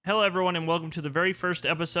Hello, everyone, and welcome to the very first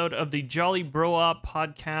episode of the Jolly Bro Op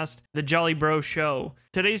podcast, The Jolly Bro Show.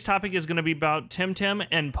 Today's topic is going to be about Temtem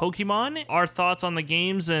and Pokemon, our thoughts on the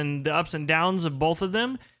games and the ups and downs of both of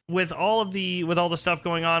them. With all the stuff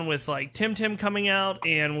going on with like Temtem coming out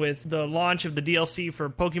and with the launch of the DLC for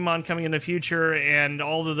Pokemon coming in the future and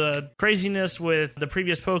all of the craziness with the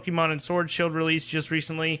previous Pokemon and Sword Shield release just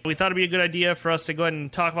recently, we thought it'd be a good idea for us to go ahead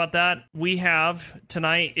and talk about that. We have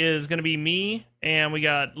tonight is going to be me, and we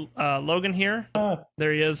got Logan here.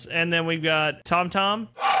 There he is. And then we've got Tom.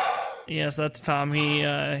 Yes, that's Tom.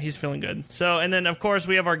 He's feeling good. So, and then of course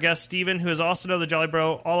we have our guest Steven, who is also the Jolly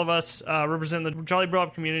Bro. All of us represent the Jolly Bro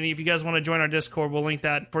community. If you guys want to join our Discord, we'll link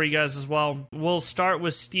that for you guys as well. We'll start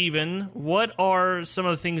with Steven. What are some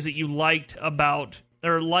of the things that you liked about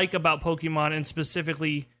Pokemon, and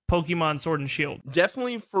specifically Pokemon Sword and Shield?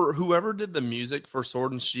 Definitely for whoever did the music for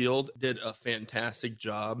Sword and Shield did a fantastic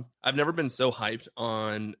job. I've never been so hyped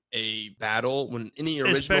on a battle when any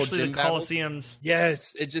original especially gym the battles. Coliseums.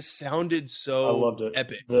 Yes, it just sounded so I loved it.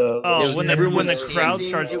 epic. When the crowd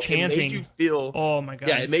starts It chanting, made you feel, oh my god!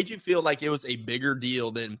 yeah, it made you feel like it was a bigger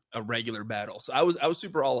deal than a regular battle. So I was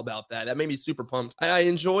super all about that. That made me super pumped. I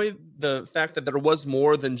enjoy the fact that there was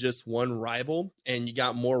more than just one rival, and you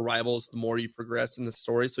got more rivals the more you progress in the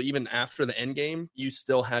story. So even after the end game, you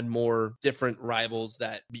still had more different rivals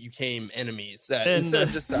that became enemies. That instead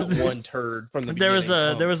of just that one turd from the beginning.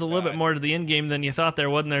 There was a little bit more to the end game than you thought there,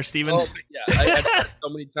 wasn't there, Steven? Oh yeah, I tried so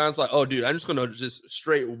many times like, oh dude, I'm just gonna just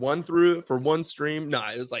straight one through it for one stream. Nah,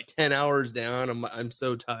 it was like 10 hours down. I'm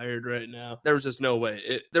so tired right now. There was just no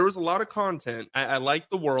way. There was a lot of content. I like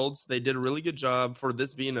the worlds. They did a really good job for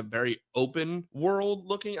this being a very open world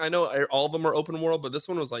looking. I know all of them are open world, but this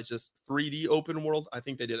one was like just 3D open world. I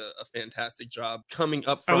think they did a fantastic job coming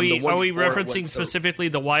up from the one. Are we referencing specifically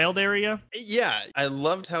the wild area? Yeah, I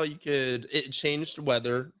loved how it changed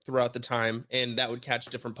weather throughout the time, and that would catch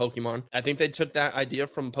different Pokemon. I think they took that idea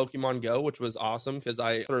from Pokemon Go, which was awesome because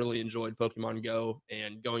I thoroughly enjoyed Pokemon Go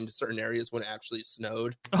and going to certain areas when it actually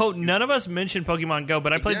snowed. Oh, none of us mentioned Pokemon Go,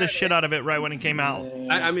 but I played the shit out of it right when it came out.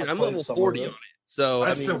 I mean, I'm level 40 on it. So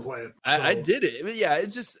I still play it. So. I did it. Yeah,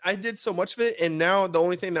 it's just I did so much of it, and now the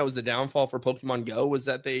only thing that was the downfall for Pokemon Go was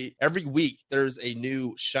that every week there's a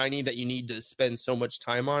new shiny that you need to spend so much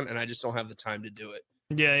time on, and I just don't have the time to do it.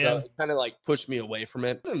 Yeah, so it kind of like pushed me away from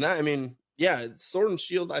it. Other than that, I mean, yeah, Sword and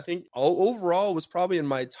Shield, I think overall was probably in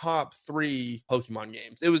my top 3 Pokemon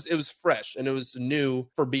games. It was fresh and it was new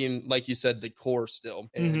for being, like you said, the core still.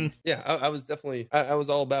 And yeah, I was definitely, I was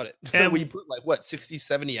all about it. And we put like what, 60,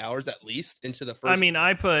 70 hours at least into the first. I mean,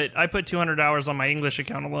 I put 200 hours on my English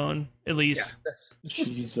account alone, at least. Yeah,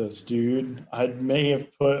 Jesus, dude. I may have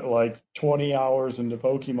put like 20 hours into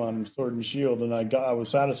Pokemon Sword and Shield, and I was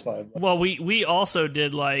satisfied. Well, we also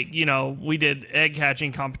did we did egg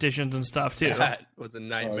hatching competitions and stuff too. That was a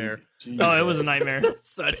nightmare. Oh, it was a nightmare.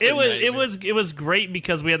 Nightmare. It was great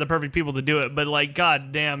because we had the perfect people to do it, but like,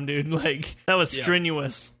 god damn, dude, like that was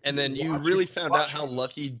strenuous. And then you really found out how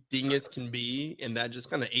lucky Dingus can be, and that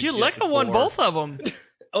just kind of ate. Dude, Lekka won both of them.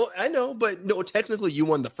 Oh, I know, but no, technically you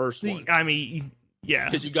won the first one. I mean, yeah,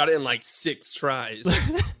 because you got it in like 6 tries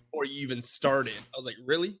before you even started. I was like,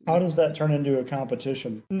 really? How does that turn into a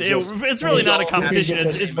competition? It's really not a competition.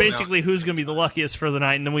 It's basically who's going to be the luckiest for the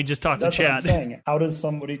night, and then we just talk to chat. What I'm saying. How does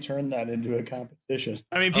somebody turn that into a competition?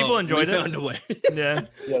 I mean, people enjoyed it. Found a way. Yeah.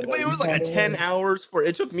 But it was like 10 hours for.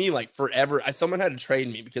 It took me like forever. Someone had to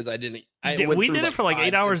trade me because I didn't. We did it for like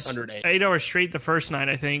 8 hours. 8 hours straight the first night.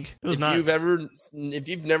 I think it was nuts. If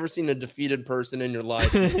you've never seen a defeated person in your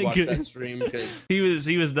life, watch that stream because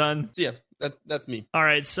he was done. Yeah. That's me. All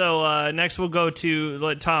right, so next we'll go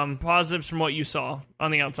to Tom. Positives from what you saw on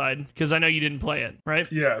the outside, because I know you didn't play it,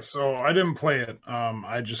 right? Yeah, so I didn't play it.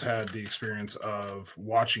 I just had the experience of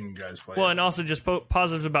watching you guys play. Well, it. And also just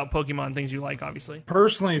positives about Pokemon, things you like, obviously.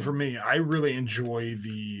 Personally, for me, I really enjoy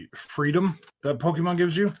the freedom that Pokemon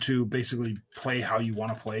gives you to basically play how you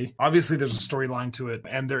want to play. Obviously, there's a storyline to it,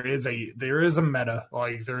 and there is a meta,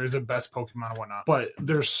 like there is a best Pokemon and whatnot. But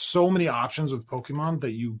there's so many options with Pokemon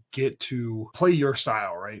that you get to play your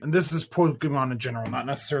style, right? And this is Pokemon in general, not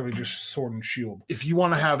necessarily just Sword and Shield. If you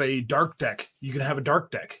want to have a dark deck, you can have a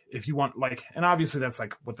dark deck. If you want and obviously that's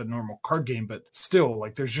like with the normal card game, but still,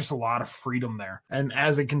 like there's just a lot of freedom there. And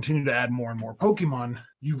as they continue to add more and more Pokemon,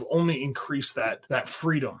 you've only increased that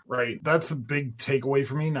freedom, right? That's the big takeaway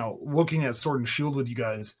for me. Now, looking at Sword and Shield with you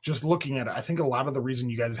guys, just looking at it, I think a lot of the reason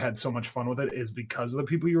you guys had so much fun with it is because of the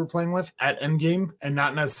people you were playing with at endgame and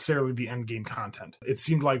not necessarily the endgame content. It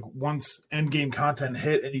seemed like once endgame content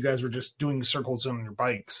hit and you guys were just doing circles on your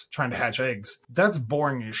bikes, trying to hatch eggs, that's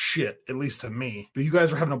boring as shit, at least to me. But you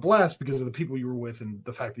guys were having a blast because of the people you were with and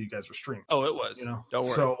the fact that you guys were streaming. Oh, it was. You know, don't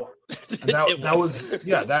worry. So and that was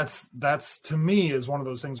yeah. That's to me is one of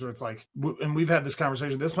those things where it's like, and we've had this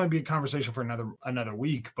conversation. This might be a conversation for another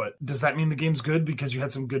week. But does that mean the game's good because you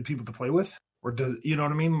had some good people to play with? Or does, you know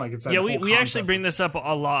what I mean? Like it's that yeah, we actually bring this up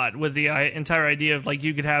a lot with the entire idea of like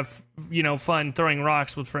you could have, you know, fun throwing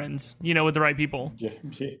rocks with friends, you know, with the right people. Yeah.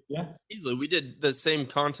 Easily. We did the same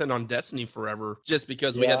content on Destiny forever just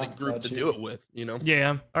because we had the group to do it with, you know?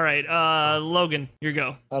 Yeah. All right. Logan, your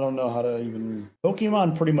go. I don't know how to even...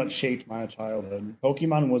 Pokemon pretty much shaped my childhood.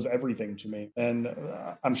 Pokemon was everything to me. And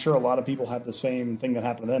I'm sure a lot of people have the same thing that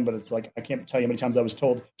happened to them, but it's like, I can't tell you how many times I was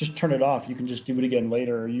told, just turn it off. You can just do it again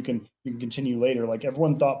later. Or you can continue later. Like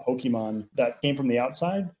everyone thought Pokemon that came from the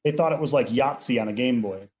outside, they thought it was like Yahtzee on a Game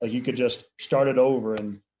Boy. Like you could just start it over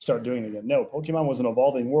and start doing it again. No, Pokemon was an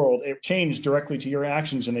evolving world. It changed directly to your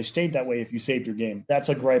actions, and they stayed that way if you saved your game. That's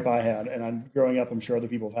a gripe I had, and I'm growing up, I'm sure other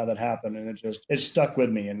people have had that happen, and it stuck with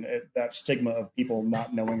me. And that stigma of people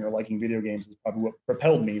not knowing or liking video games is probably what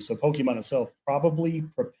propelled me. So Pokemon itself probably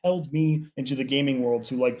propelled me into the gaming world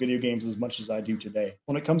to like video games as much as I do today.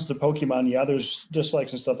 When it comes to Pokemon, yeah, there's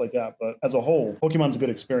dislikes and stuff like that, but as a whole, Pokemon's a good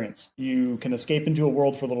experience. You can escape into a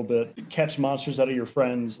world for a little bit, catch monsters out of your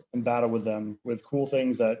friends, and battle with them with cool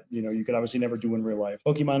things that you could obviously never do in real life.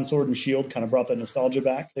 Pokemon Sword and Shield kind of brought that nostalgia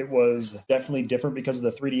back. It was definitely different because of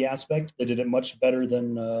the 3D aspect. They did it much better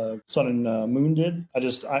than Sun and Moon did.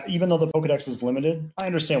 Even though the Pokedex is limited, I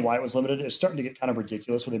understand why it was limited. It's starting to get kind of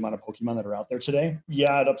ridiculous with the amount of Pokemon that are out there today.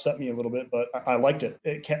 Yeah, it upset me a little bit, but I liked it.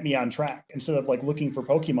 It kept me on track. Instead of like looking for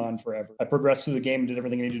Pokemon forever, I progressed through the game and did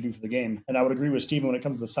everything I needed to do for the game. And I would agree with Steven when it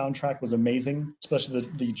comes to the soundtrack was amazing, especially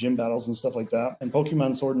the gym battles and stuff like that. And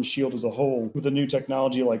Pokemon Sword and Shield as a whole, with the new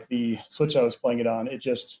technology like the Switch I was playing it on,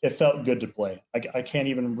 it felt good to play. I can't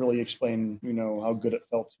even really explain, how good it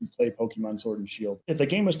felt to play Pokemon Sword and Shield. If the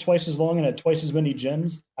game was twice as long and had twice as many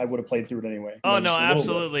gyms, I would have played through it anyway. Oh, no,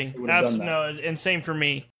 absolutely. No, and same for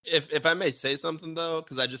me. If I may say something though,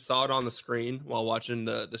 because I just saw it on the screen while watching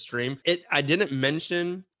the stream, I didn't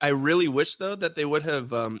mention. I really wish though that they would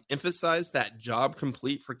have emphasized that job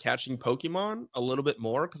complete for catching Pokemon a little bit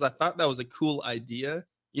more, because I thought that was a cool idea.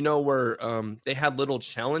 Where they had little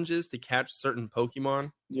challenges to catch certain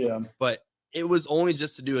Pokemon. Yeah. But it was only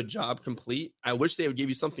just to do a job complete. I wish they would give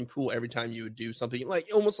you something cool every time you would do something, like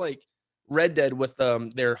almost like Red Dead with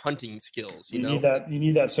their hunting skills. You need that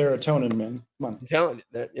serotonin, man. Come on. I'm telling you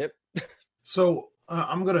that. Yep. So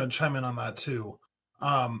I'm gonna chime in on that too.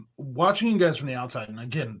 Watching you guys from the outside, and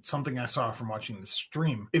again, something I saw from watching the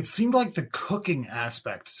stream, it seemed like the cooking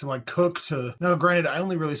aspect now granted, I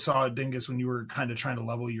only really saw Dingus when you were kind of trying to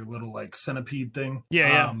level your little like centipede thing.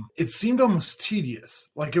 Yeah. It seemed almost tedious.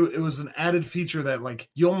 Like it was an added feature that like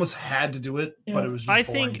you almost had to do it, but it was just I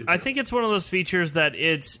think it's one of those features that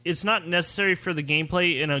it's not necessary for the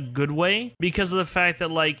gameplay in a good way, because of the fact that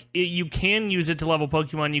like you can use it to level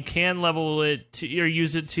Pokemon, you can level it to, or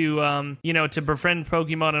use it to to befriend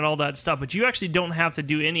Pokemon and all that stuff, but you actually don't have to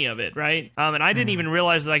do any of it, right? And I didn't even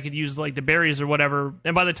realize that I could use like the berries or whatever,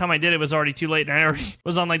 and by the time I did, it was already too late, and I already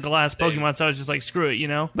was on like the last Pokemon, so I was just like, screw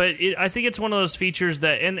it, But I think it's one of those features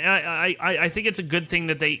that, and I think it's a good thing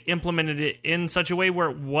that they implemented it in such a way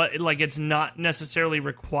where it's not necessarily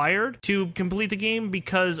required to complete the game,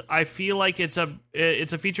 because I feel like it's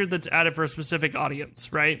a feature that's added for a specific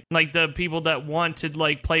audience, right? Like the people that want to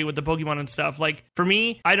like play with the Pokemon and stuff. Like for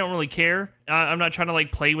me, I don't really care. I'm not trying to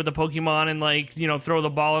like play with the Pokemon and like, throw the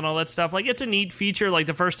ball and all that stuff. Like it's a neat feature like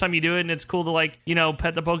the first time you do it, and it's cool to like,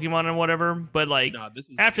 pet the Pokemon and whatever. But like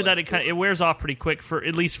after that, it wears off pretty quick, for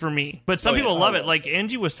at least for me. But some people love it. Like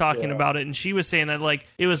Angie was talking about it, and she was saying that like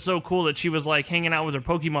it was so cool that she was like hanging out with her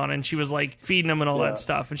Pokemon and she was like feeding them and all that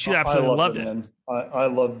stuff. And she absolutely loved it. Man. I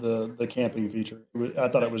love the camping feature. I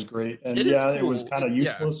thought it was great, and it was kind of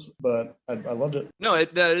useless, but I loved it. No,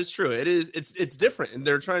 that is true. It is. It's different, and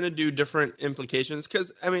they're trying to do different implications.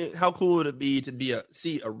 Because I mean, how cool would it be to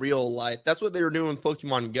see a real life? That's what they were doing with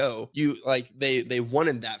Pokemon Go. You like they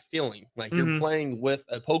wanted that feeling, like you're playing with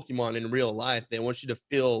a Pokemon in real life. They want you to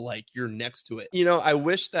feel like you're next to it. I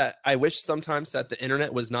wish sometimes that the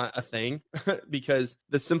internet was not a thing, because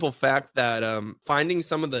the simple fact that finding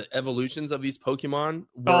some of the evolutions of these Pokemon Pokemon.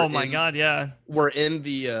 Oh my God, yeah. Were in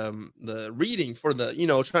the reading for the,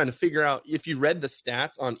 trying to figure out if you read the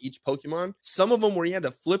stats on each Pokemon. Some of them where you had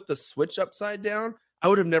to flip the switch upside down. I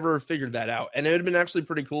would have never figured that out. And it would have been actually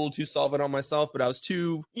pretty cool to solve it on myself, but I was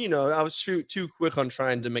too quick on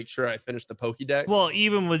trying to make sure I finished the Pokédex. Well,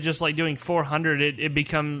 even with just like doing 400, it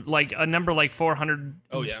become like a number like 400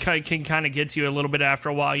 can kind of get to you a little bit after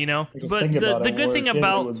a while, But the good thing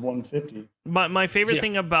about it was 150. My favorite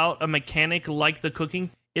thing about a mechanic like the cooking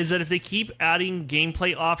is that if they keep adding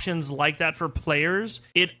gameplay options like that for players,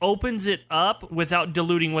 it opens it up without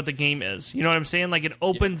diluting what the game is. You know what I'm saying? Like, it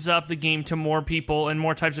opens up the game to more people and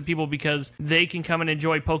more types of people because they can come and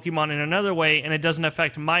enjoy Pokemon in another way, and it doesn't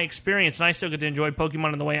affect my experience, and I still get to enjoy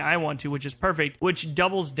Pokemon in the way I want to, which is perfect, which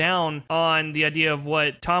doubles down on the idea of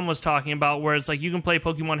what Tom was talking about, where it's like you can play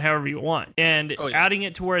Pokemon however you want. And adding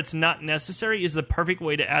it to where it's not necessary is the perfect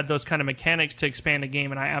way to add those kind of mechanics to expand a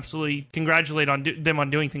game, and I absolutely congratulate them on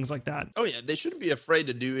doing things like that. Oh yeah, they shouldn't be afraid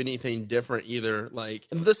to do anything different either. Like,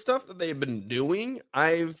 the stuff that they've been doing,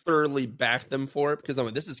 I've thoroughly backed them for it because I'm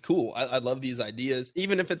like, this is cool. I love these ideas.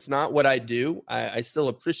 Even if it's not what I do, I still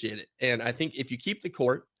appreciate it. And I think if you keep the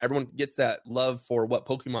court, everyone gets that love for what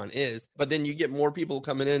Pokemon is, but then you get more people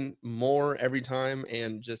coming in more every time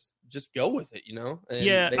and just go with it, And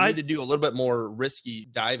they need to do a little bit more risky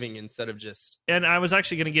diving instead of just. And I was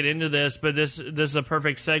actually going to get into this, but this is a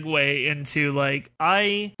perfect segue into, like,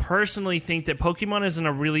 I personally think that Pokemon is in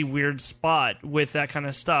a really weird spot with that kind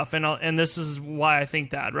of stuff, and this is why I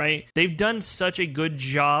think that, right? They've done such a good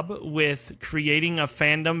job with creating a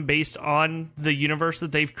fandom based on the universe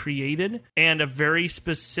that they've created and a very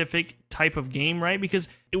specific type of game, right? Because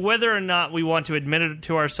whether or not we want to admit it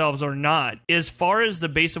to ourselves or not, as far as the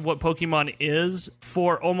base of what Pokemon is,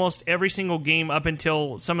 for almost every single game up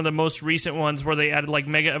until some of the most recent ones where they added like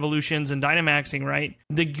Mega Evolutions and Dynamaxing, right?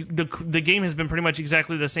 The game has been pretty much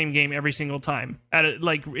exactly the same game every single time.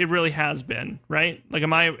 Like, it really has been, right? Like,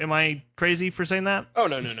 am I crazy for saying that? Oh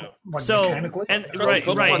no. Like, so mechanically? and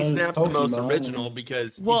Pokemon Snap's the most original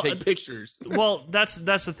because you take pictures. Well, that's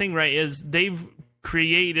the thing, right? Is they've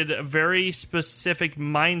created a very specific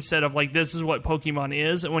mindset of like, this is what Pokemon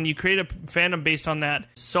is. And when you create a fandom based on that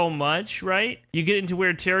so much, right, you get into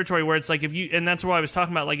weird territory where it's like, and that's what I was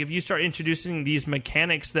talking about, like, if you start introducing these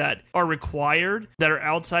mechanics that are required, that are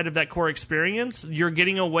outside of that core experience, you're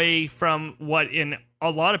getting away from what in a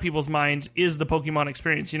lot of people's minds is the Pokemon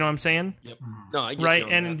experience. You know what I'm saying? Yep. No, I get right. You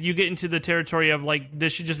on and that. you get into the territory of like,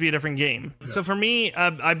 this should just be a different game. Yeah. So for me,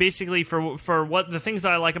 I basically, for what the things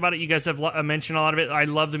that I like about it, you guys have mentioned a lot of it. I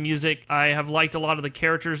love the music. I have liked a lot of the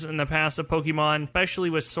characters in the past of Pokemon, especially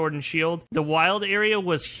with Sword and Shield. The wild area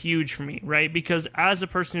was huge for me, right? Because as a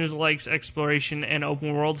person who likes exploration and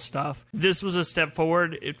open world stuff, this was a step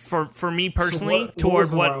forward for me personally toward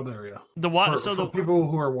the wild area. The wild. For the people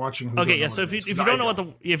who are watching. Who okay, yeah. So if you don't know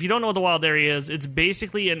if you don't know what the wild area is, it's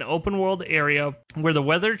basically an open world area where the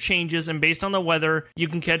weather changes, and based on the weather, you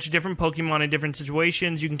can catch different Pokemon in different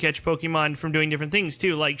situations. You can catch Pokemon from doing different things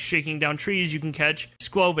too, like shaking down trees. You can catch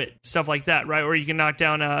Squovit, stuff like that, right? Or you can knock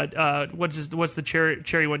down what's the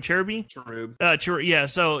cherry one, Cherubi? Cherubi. Yeah.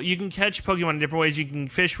 So you can catch Pokemon in different ways. You can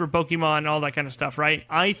fish for Pokemon, all that kind of stuff, right?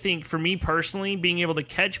 I think for me personally, being able to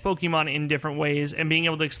catch Pokemon in different ways and being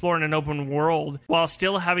able to explore in an open world while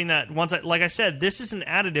still having that like I said, this is an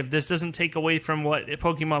additive. This doesn't take away from what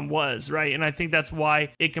Pokemon was, right? And I think that's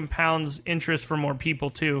why it compounds interest for more people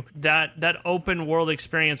too. That open world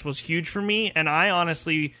experience was huge for me, and I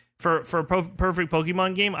honestly, for a perfect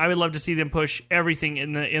Pokemon game, I would love to see them push everything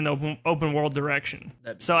in the open world direction.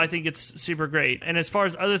 So I think it's super great. And as far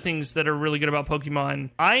as other things that are really good about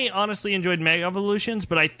Pokemon, I honestly enjoyed Mega Evolutions,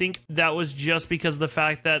 but I think that was just because of the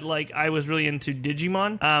fact that like I was really into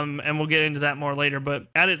Digimon, and we'll get into that more later. But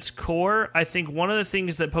at its core, I think one of the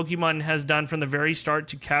things that Pokemon has done from the very start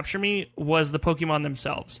to capture me was the Pokemon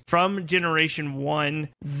themselves. From Generation 1,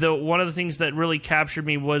 one of the things that really captured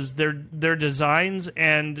me was their designs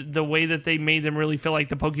and the way that they made them really feel like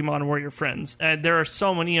the Pokemon were your friends. And there are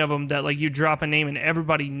so many of them that like you drop a name and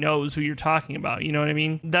everybody knows who you're talking about. You know what I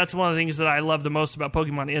mean? That's one of the things that I love the most about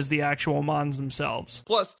Pokemon is the actual mons themselves.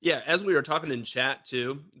 Plus, yeah, as we were talking in chat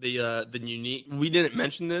too, the unique, we didn't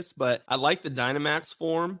mention this, but I like the Dynamax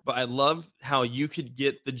form, but I love how you could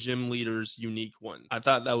get the gym leader's unique one. I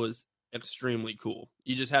thought that was extremely cool.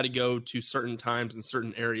 You just had to go to certain times in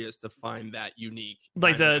certain areas to find that unique,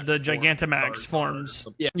 like the Dynamax Gigantamax forms.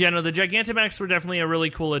 Yeah, no, the Gigantamax were definitely a really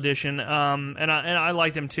cool addition. And I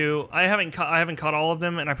like them too. I haven't caught all of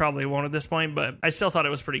them, and I probably won't at this point, but I still thought it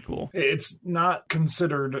was pretty cool. It's not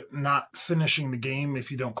considered not finishing the game if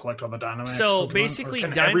you don't collect all the Dynamax. So Pokemon, basically,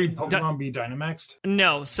 can every Pokemon be Dynamaxed?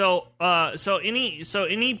 No, so any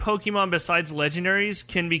Pokemon besides legendaries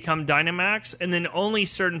can become Dynamax, and then only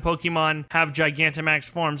certain Pokemon have Gigantamax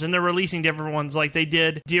forms, and they're releasing different ones. Like they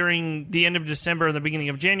did during the end of December and the beginning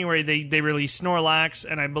of January, they released Snorlax,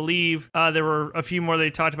 and I believe there were a few more they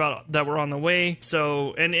talked about that were on the way.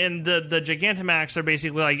 So and the Gigantamax are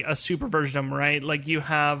basically like a super version of them, right? Like you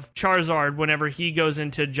have Charizard whenever he goes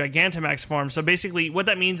into Gigantamax form. So basically, what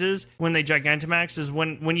that means is when they Gigantamax is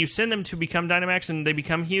when you send them to become Dynamax and they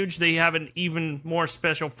become huge, they have an even more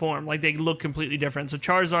special form. Like they look completely different. So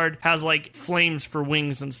Charizard has like flames for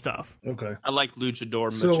wings and stuff. Okay. I like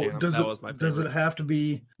Luchador So Machamp. That was my favorite. does it have to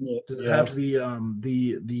be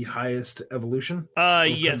the highest evolution?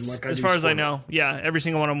 Yes, as far as I know, yeah, every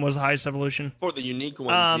single one of them was the highest evolution. For the unique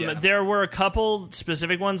ones, yeah. There were a couple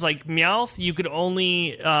specific ones, like Meowth. You could only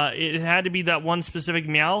it had to be that one specific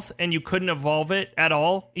Meowth, and you couldn't evolve it at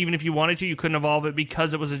all. Even if you wanted to, you couldn't evolve it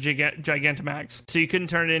because it was a Gigantamax. So you couldn't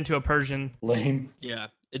turn it into a Persian. Lame. Yeah.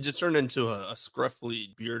 It just turned into a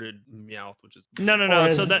scruffy bearded Meowth, which is No.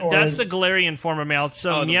 So that's the Galarian form of Meowth.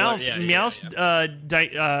 So Meowth's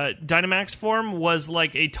Dynamax form was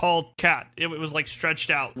like a tall cat. It was like stretched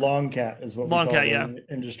out. Long cat is what Long we call cat, it yeah. in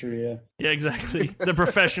the industry. Yeah. Yeah, exactly. The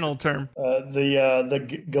professional term.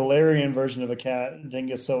 The Galarian version of a cat,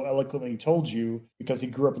 Dingus so eloquently told you, because he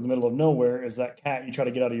grew up in the middle of nowhere, is that cat you try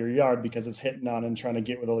to get out of your yard because it's hitting on and trying to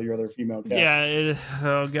get with all your other female cats. Yeah.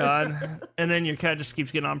 Oh God. And then your cat just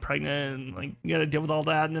keeps getting on pregnant, and like you got to deal with all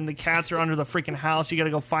that. And then the cats are under the freaking house. You got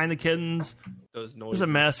to go find the kittens. those It noises. was a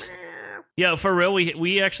mess. Yeah, for real.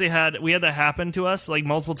 We actually had that happen to us like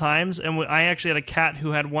multiple times, and I actually had a cat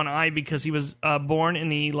who had one eye because he was born in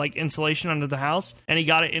the like insulation under the house, and he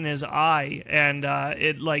got it in his eye, and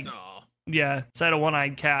it like. Aw, Yeah, so I had a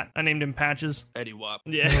one-eyed cat. I named him Patches. Eddie Wap.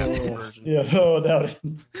 Yeah. Version. Yeah, no doubt.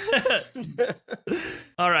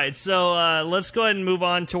 All right, so let's go ahead and move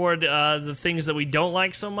on toward the things that we don't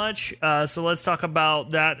like so much. So let's talk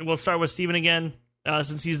about that. We'll start with Steven again,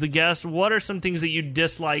 since he's the guest. What are some things that you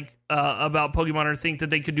dislike about Pokemon or think that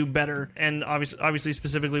they could do better? And obviously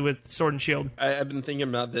specifically with Sword and Shield. I've been thinking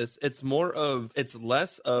about this. It's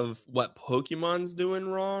less of what Pokemon's doing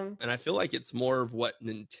wrong, and I feel like it's more of what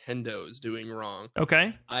Nintendo's doing wrong.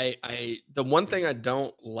 Okay. The one thing I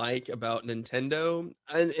don't like about Nintendo,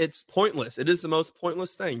 and it's pointless. It is the most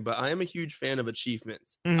pointless thing, but I am a huge fan of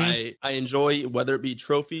achievements. Mhm. I enjoy whether it be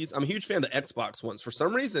trophies. I'm a huge fan of the Xbox ones. For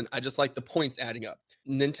some reason, I just like the points adding up.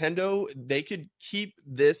 Nintendo, they could keep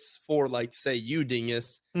this for like, say, you,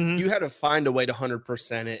 Dingus. Mhm. You had to find a way to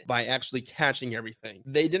 100% it by actually catching everything.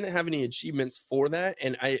 They didn't have any achievements for that,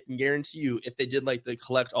 and I guarantee you, if they did like the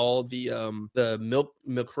collect all the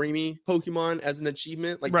Milcreamy Pokemon as an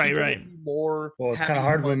achievement, like Right, people right. would be more. Well, it's kind of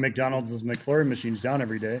hard when McDonald's McFlurry machine's down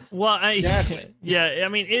every day. Well, Exactly. yeah, I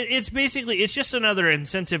mean, it's basically, it's just another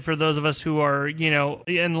incentive for those of us who are,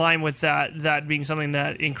 in line with that being something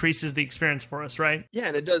that increases the experience for us, right? Yeah,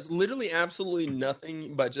 and it does literally absolutely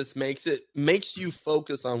nothing, but just makes you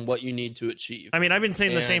focus on what you need to achieve. I mean, I've been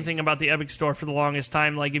saying the same And- thing about the Epic Store for the longest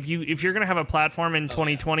time. Like, if you're gonna have a platform in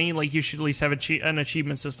 2020, like you should at least have an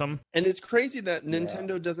achievement system. And it's crazy that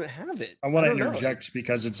Nintendo doesn't have it. I want to don't know. interject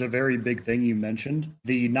because it's a very big thing you mentioned.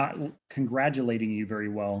 The not congratulating you very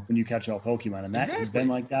well when you catch all Pokemon. And that has Exactly. been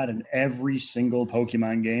like that in every single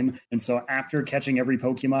Pokemon game. And so after catching every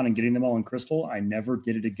Pokemon and getting them all in Crystal, I never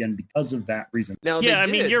did it again because of that reason. Now, Yeah, they I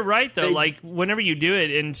mean, did. you're right though. They- Like, whenever you do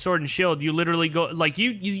it in Sword and Shield, you literally go like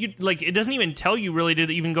you like it doesn't even tell you really to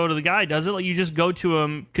even go to the guy, does it? Like, you just go to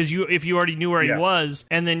him because if you already knew where Yeah. he was,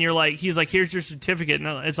 and then he's like, here's your certificate.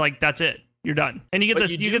 No, it's like that's it. You're done, and you get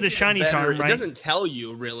But you do get the shiny better. charm, right? It doesn't tell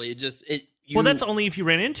you really. It just Well, that's only if you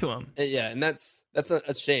ran into him. Yeah, and that's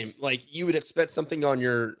a shame. Like, you would expect something on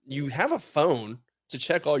you have a phone to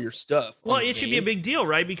check all your stuff. Well, on the it should be a game. big deal,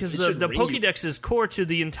 right? Because It the should read. Pokédex is core to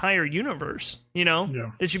the entire universe. Yeah.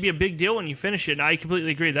 It should be a big deal when you finish it. And I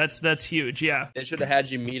completely agree. That's huge. Yeah. It should have had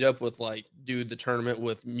you meet up with, like, do the tournament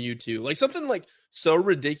with Mewtwo, like something like so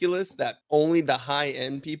ridiculous that only the high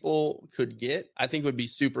end people could get, I think would be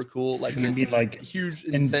super cool. Like, You mean like huge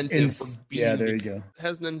incentive for being. yeah, there you go.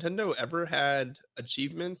 Has Nintendo ever had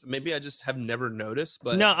achievements? Maybe I just have never noticed,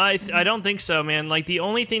 but No, I don't think so, man. Like, the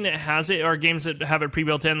only thing that has it are games that have it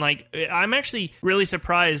pre-built in. Like, I'm actually really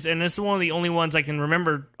surprised, and this is one of the only ones I can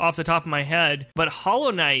remember off the top of my head, but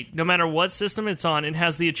Hollow Knight, no matter what system it's on, it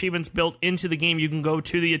has the achievements built into the game. You can go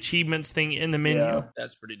to the achievements thing in the menu. Yeah.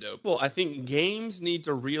 that's pretty dope. Well, I think games need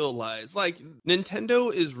to realize, like,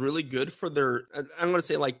 Nintendo is really good for their, I'm going to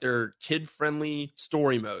say, like, their kid-friendly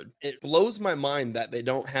story mode. It blows my mind that they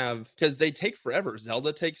don't have, because they take forever.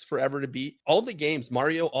 Zelda takes forever to beat. All the games,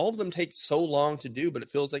 Mario, all of them take so long to do, but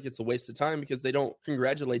it feels like it's a waste of time because they don't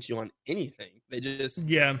congratulate you on anything. They just,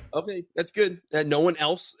 Yeah. okay, that's good. And no one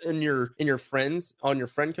else in your friends on your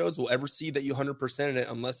friend codes will ever see that you 100%ed it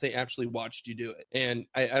unless they actually watched you do it. And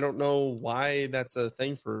I don't know why that's a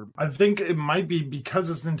thing for. I think it might be because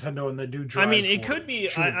it's Nintendo and they do drive. I mean, it for could be.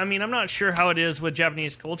 Sure. I mean, I'm not sure how it is with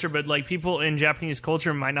Japanese culture, but like people in Japanese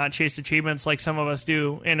culture might not chase achievements like some of us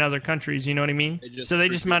do in other countries. You know what I mean? So they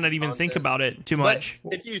just might not even think about it too much.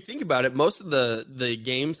 But if you think about it, most of the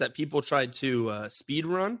games that people try to speed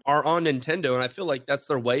run are on Nintendo, and I feel like that's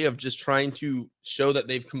their way of just trying to show that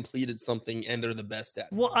they've completed something and they're the best at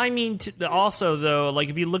it. Well, I mean, also though, like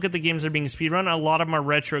if you look at the games that are being speedrun, a lot of them are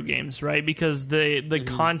retro games, right? Because the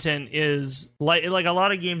content is like a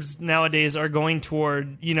lot of games nowadays are going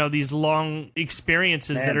toward, you know, these long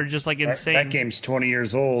experiences that are just like insane. That game's 20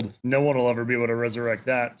 years old. No one will ever be able to resurrect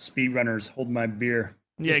that. Speedrunners, hold my beer.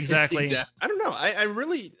 Yeah, exactly. I don't know.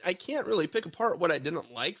 I can't really pick apart what I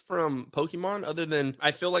didn't like from Pokemon, other than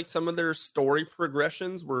I feel like some of their story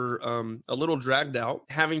progressions were a little dragged out.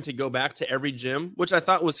 Having to go back to every gym, which I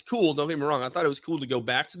thought was cool. Don't get me wrong. I thought it was cool to go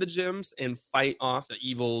back to the gyms and fight off the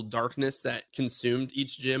evil darkness that consumed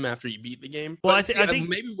each gym after you beat the game. Well, But I think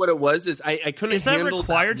maybe what it was is I couldn't. Is that handle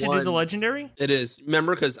required that to do the one- legendary? It is.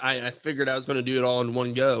 Remember, because I figured I was going to do it all in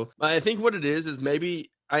one go. But I think what it is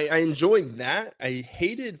maybe I enjoyed that. I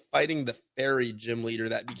hated fighting the fairy gym leader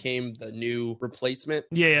that became the new replacement.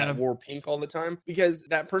 Yeah. That wore pink all the time, because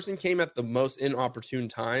that person came at the most inopportune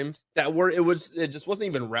times it just wasn't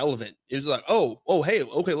even relevant. It was like, oh, hey,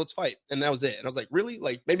 okay, let's fight. And that was it. And I was like, really?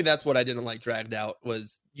 Like, maybe that's what I didn't like dragged out,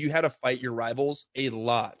 was you had to fight your rivals a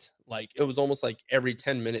lot. Like, it was almost like every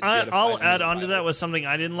 10 minutes. I'll add on to that with something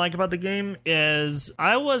I didn't like about the game is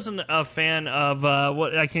I wasn't a fan of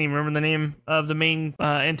what I can't even remember the name of the main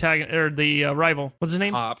antagonist or the rival. What's his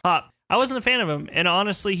name? Hop. I wasn't a fan of him, and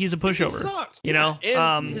honestly, he's a pushover. He sucked. You know,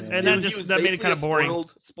 and that made it kind of boring.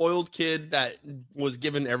 Spoiled kid that was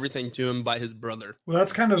given everything to him by his brother. Well,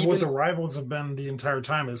 that's kind of what Even- the rivals have been the entire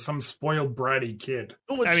time, is some spoiled bratty kid.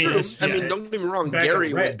 Oh, it's I mean, true. it's- I yeah. mean, don't get me wrong. Back Gary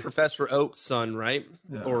in was Red. Professor Oak's son, right?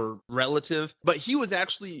 Yeah. Or relative, but he was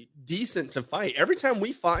actually decent to fight. Every time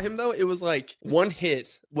we fought him, though, it was like one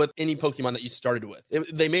hit with any Pokemon that you started with.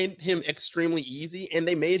 They made him extremely easy, and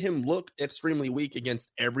they made him look extremely weak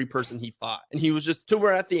against every person he fought. And he was just, to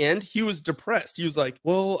where at the end, he was depressed. He was like,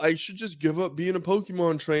 well, I should just give up being a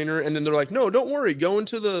Pokemon trainer. And then they're like, no, don't worry. Go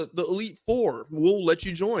into the Elite Four. We'll let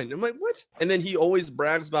you join. I'm like, what? And then he always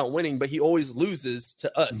brags about winning, but he always loses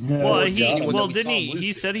to us. Yeah. Well, Oh, he God. Anyone that we didn't saw he? him lose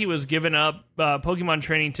He to. said he was giving up Pokemon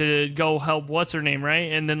training to go help what's her name,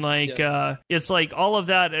 right? And then it's like all of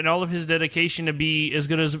that and all of his dedication to be as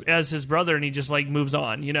good as his brother, and he just like moves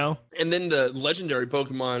on, you know? And then the legendary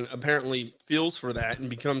Pokemon apparently feels for that and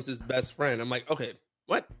becomes his best friend. I'm like, okay,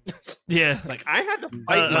 what? Yeah. Like, I had to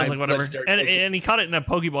fight I my was like, whatever. legendary And, Pokemon. and he caught it in a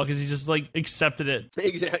Pokeball because he just like accepted it.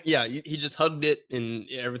 Exactly. Yeah, he just hugged it and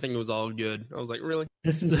everything was all good. I was like, really?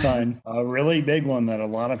 This is fine. A really big one that a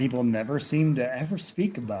lot of people never seem to ever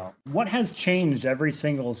speak about. What has changed every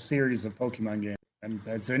single series of Pokemon games? And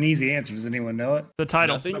that's an easy answer. Does anyone know it? The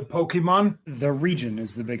title. Nothing? The Pokemon? The region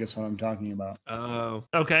is the biggest one I'm talking about. Oh.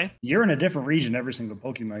 Okay. You're in a different region every single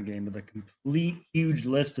Pokemon game with a complete huge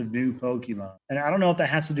list of new Pokemon. And I don't know if that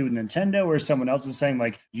has to do with Nintendo or someone else is saying,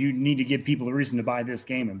 like, you need to give people a reason to buy this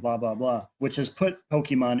game and blah, blah, blah, which has put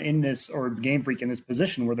Pokemon in this, or Game Freak in this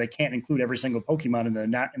position where they can't include every single Pokemon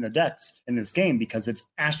in the decks in this game because it's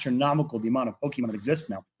astronomical the amount of Pokemon that exists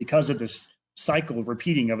now because of this cycle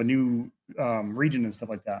repeating of a new region and stuff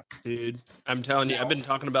like that. Dude, I'm telling you, I've been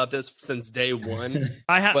talking about this since day one.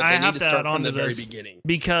 I But they have need to to start add on from to the very this beginning.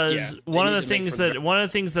 because Yeah, they one of need the to make things from the- that one of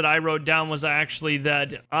the things that I wrote down was actually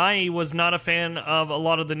that I was not a fan of a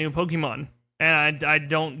lot of the new Pokemon. And I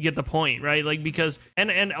don't get the point, right? Like, because,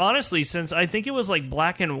 and honestly, since I think it was like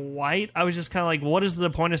black and white, I was just kind of like, what is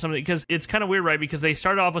the point of something? Because it's kind of weird, right? Because they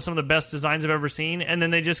started off with some of the best designs I've ever seen. And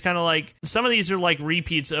then they just kind of like, some of these are like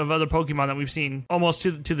repeats of other Pokemon that we've seen almost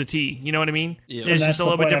to the T. You know what I mean? Yeah. It's just a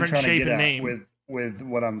little bit different shape and name. With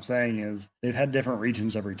what I'm saying is they've had different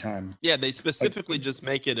regions every time. Yeah, they specifically just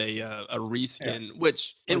make it a reskin,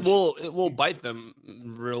 which it will bite them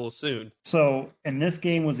real soon. So, and this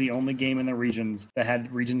game was the only game in the regions that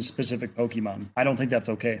had region-specific Pokemon. I don't think that's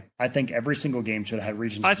okay. I think every single game should have had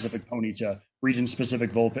region-specific Ponyta, region-specific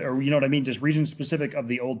Vulpix, or you know what I mean, just region-specific of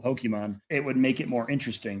the old Pokemon. It would make it more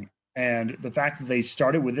interesting. And the fact that they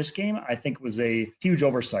started with this game, I think, was a huge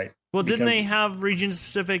oversight. Well, didn't they have region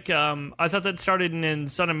specific? I thought that started in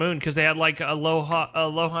Sun and Moon because they had like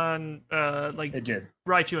Alohan, like it did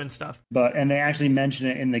Raichu and stuff. And they actually mention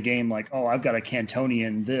it in the game, like, oh, I've got a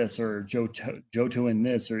Cantonian this or Johto in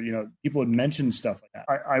this, or you know, people would mention stuff like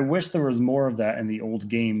that. I wish there was more of that in the old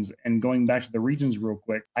games. And going back to the regions real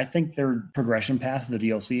quick, I think their progression path of the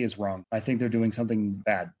DLC is wrong. I think they're doing something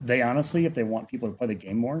bad. They honestly, if they want people to play the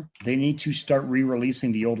game more, they need to start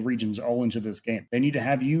re-releasing the old regions all into this game. They need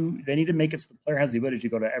to make it so the player has the ability to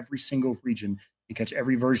go to every single region and catch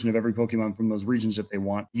every version of every Pokemon from those regions if they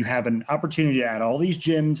want. You have an opportunity to add all these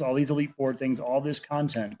gyms, all these Elite Four things, all this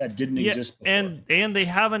content that didn't exist before. And they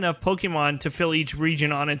have enough Pokemon to fill each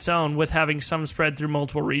region on its own with having some spread through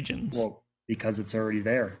multiple regions. Well, because it's already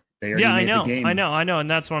there. I know, and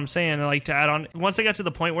that's what I'm saying. Like, to add on, once they got to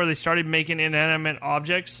the point where they started making inanimate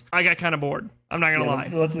objects, I got kind of bored. I'm not gonna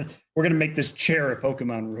lie. We're gonna make this chair a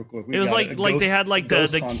Pokemon real quick. It was like they had like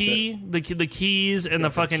the keys and the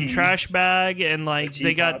fucking trash bag, and like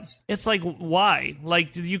they got. It's like, why?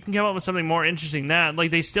 Like, you can come up with something more interesting than that.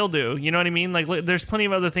 Like, they still do. You know what I mean? Like there's plenty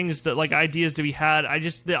of other things that, like, ideas to be had.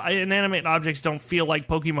 The inanimate objects don't feel like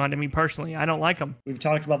Pokemon to me personally. I don't like them. We've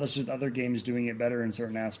talked about this with other games doing it better in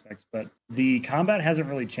certain aspects, but the combat hasn't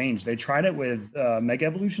really changed. They tried it with Mega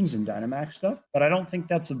Evolutions and Dynamax stuff, but I don't think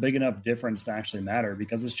that's a big enough difference to actually matter,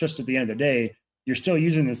 because it's just, at the end of the day, you're still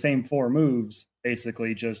using the same 4 moves,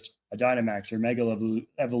 basically just a Dynamax or Mega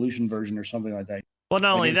Evolution version or something like that. Well,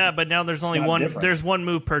 not only that, but now there's only one. Different. There's one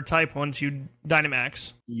move per type once you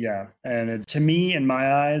Dynamax. Yeah, and to me, in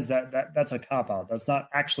my eyes, that's a cop-out. That's not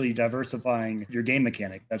actually diversifying your game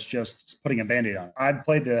mechanic. That's just putting a Band-Aid on it. I've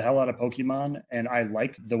played the hell out of Pokemon, and I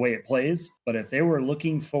like the way it plays, but if they were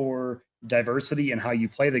looking for diversity in how you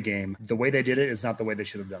play the game, the way they did it is not the way they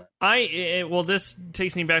should have done it. Well, this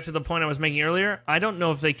takes me back to the point I was making earlier. I don't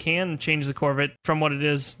know if they can change the core of it from what it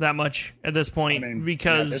is that much at this point,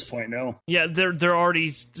 because at this point, no. Yeah, they're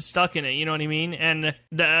already stuck in it. You know what I mean? And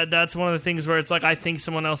that's one of the things where it's like, I think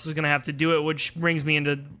someone else is going to have to do it, which brings me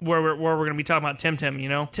into where we're going to be talking about Temtem. You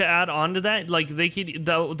know, to add on to that, like, they could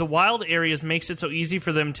the wild areas makes it so easy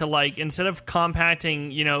for them to, like, instead of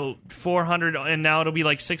compacting, 400 and now it'll be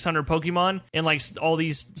like 600 Pokemon and like all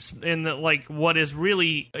these in the, like, what is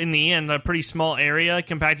really in the end a pretty small area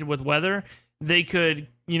compacted with weather, they could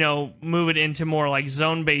move it into more like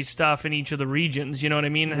zone-based stuff in each of the regions, you know what I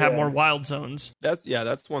mean, and have more wild zones. That's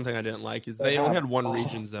one thing I didn't like, is they only had one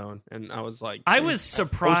region zone, and I was like, I was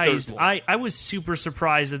surprised. I was super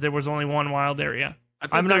surprised that there was only one wild area.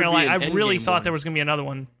 I'm not gonna lie, I really thought there was gonna be another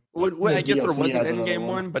one. Well, I guess there was an endgame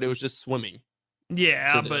one, but it was just swimming.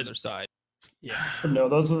 Yeah, to the other side. Yeah. No,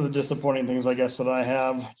 those are the disappointing things, I guess, that I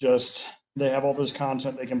have. Just, they have all this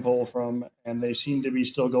content they can pull from, and they seem to be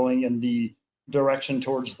still going in the direction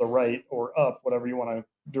towards the right or up, whatever you want to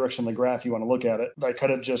direction the graph you want to look at it. I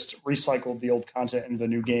could have just recycled the old content into the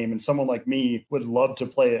new game, and someone like me would love to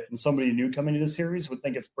play it, and somebody new coming to the series would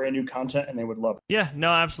think it's brand new content and they would love it. Yeah,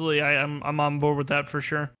 no, absolutely. I'm on board with that for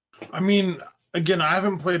sure. I mean, again, I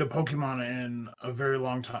haven't played a Pokemon in a very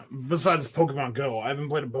long time. Besides Pokemon Go, I haven't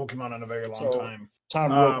played a Pokemon in a very long time.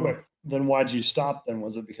 Tom, real quick. Then why'd you stop then?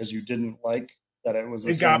 Was it because you didn't like that it was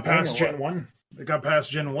the same got past Gen 1. It got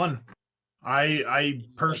past Gen 1. I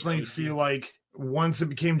personally feel like once it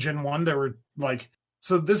became Gen 1, there were like,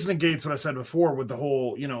 so this negates what I said before with the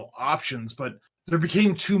whole, options, but there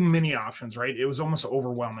became too many options, right? It was almost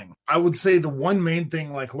overwhelming. I would say the one main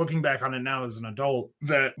thing, like looking back on it now as an adult,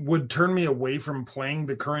 that would turn me away from playing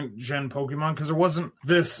the current gen Pokemon, because there wasn't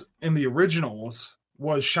this in the originals,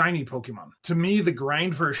 was shiny Pokemon. To me, the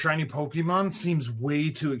grind for a shiny Pokemon seems way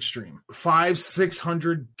too extreme.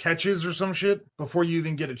 500-600 catches or some shit before you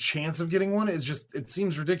even get a chance of getting one. It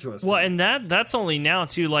seems ridiculous. Well, and that's only now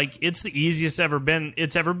too. Like, it's the easiest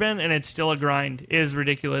it's ever been, and it's still a grind. It is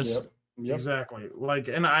ridiculous. Yep. Exactly. Like,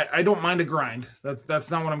 and I don't mind a grind. That's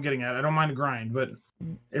not what I'm getting at. I don't mind a grind, but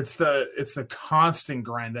it's the constant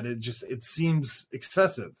grind that it seems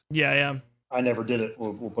excessive. Yeah. I never did it.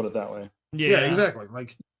 We'll put it that way. Yeah, exactly.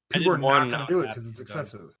 Like I people are did not one going to do it not because it's happen,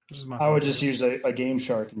 excessive. Which is my I would fault. just use a Game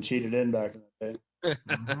Shark and cheat it in back in the day.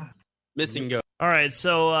 Mhm. Missing go. All right,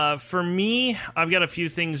 so for me, I've got a few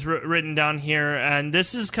things written down here, and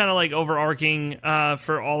this is kind of like overarching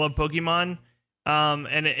for all of Pokemon,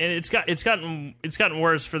 and it's gotten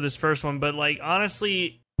worse for this first one. But like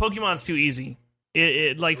honestly, Pokemon's too easy.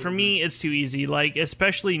 It like for me, it's too easy. Like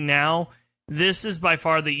especially now, this is by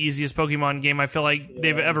far the easiest Pokemon game I feel like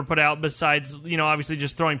they've ever put out. Besides, obviously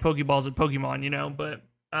just throwing Pokeballs at Pokemon, But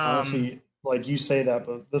Honestly, like you say that,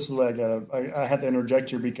 but this is what I have to interject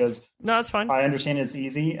here because no, that's fine. I understand it's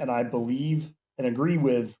easy, and I believe and agree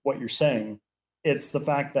with what you're saying. It's the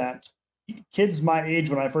fact that kids my age,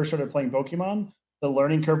 when I first started playing Pokemon, the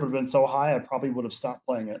learning curve would have been so high, I probably would have stopped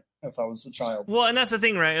playing it if I was a child. Well, and that's the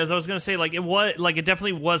thing, right? As I was going to say, it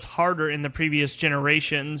definitely was harder in the previous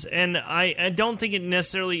generations, and I don't think it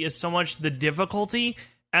necessarily is so much the difficulty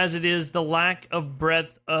as it is the lack of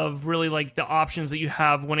breadth of really like the options that you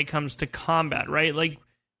have when it comes to combat, right? Like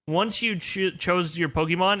once you chose your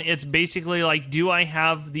Pokemon, it's basically like, do I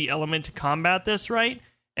have the element to combat this, right?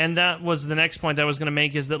 And that was the next point that I was going to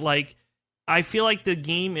make, is that like I feel like the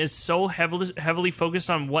game is so heavily focused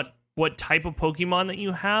on what type of Pokemon that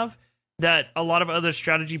you have, that a lot of other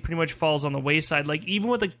strategy pretty much falls on the wayside. Like even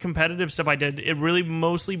with the competitive stuff I did, it really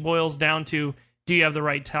mostly boils down to, do you have the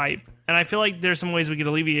right type? And I feel like there's some ways we could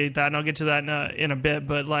alleviate that, and I'll get to that in a bit.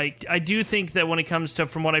 But like, I do think that when it comes to,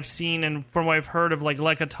 from what I've seen and from what I've heard of like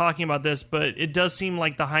Lekka talking about this, but it does seem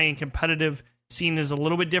like the high-end competitive scene is a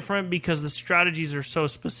little bit different because the strategies are so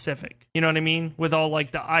specific. You know what I mean? With all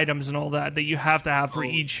like the items and all that you have to have for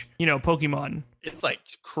each, Pokemon. It's like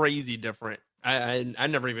crazy different. I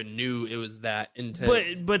never even knew it was that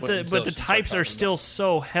intense. But the types are still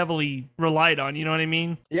so heavily relied on. You know what I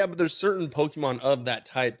mean? Yeah, but there's certain Pokemon of that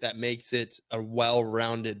type that makes it a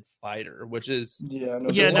well-rounded fighter, which is you're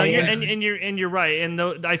right, and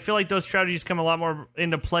I feel like those strategies come a lot more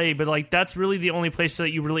into play. But like that's really the only place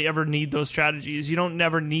that you really ever need those strategies. You don't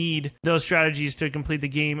never need those strategies to complete the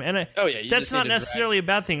game, and that's not necessarily a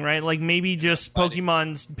bad thing, right? Like maybe just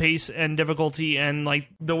Pokemon's pace and difficulty and like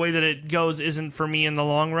the way that it goes isn't for me in the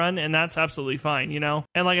long run, and that's absolutely fine,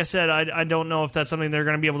 And like I said, I don't know if that's something they're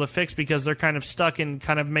going to be able to fix because they're kind of stuck in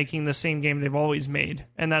kind of making the same game they've always made,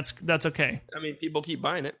 and that's okay. I mean, people keep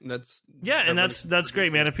buying it. That's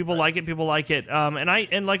great, man. If people like it, people like it.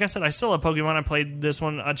 And like I said, I still love Pokemon. I played this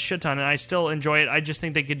one a shit ton, and I still enjoy it. I just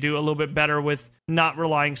think they could do a little bit better with not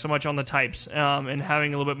relying so much on the types, and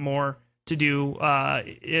having a little bit more to do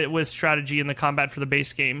with strategy in the combat for the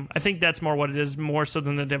base game. I think that's more what it is, more so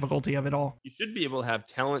than the difficulty of it all. You should be able to have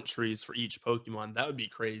talent trees for each Pokemon. That would be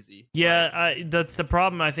crazy. Yeah, that's the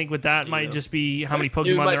problem. I think with that might just be how many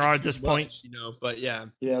Pokemon there are at this point. But yeah,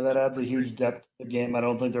 that adds a huge depth to the game. I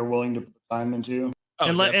don't think they're willing to put the time into.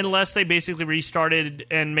 Unless they basically restarted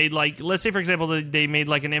and made like, let's say for example, they made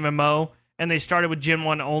like an MMO and they started with Gen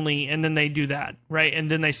 1 only, and then they do that, right? And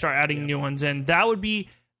then they start adding new ones in. That would be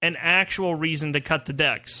an actual reason to cut the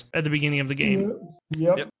decks at the beginning of the game.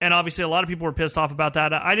 Yep. And obviously a lot of people were pissed off about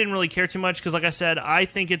that. I didn't really care too much because like I said, I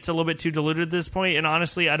think it's a little bit too diluted at this point, and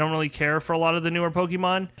honestly I don't really care for a lot of the newer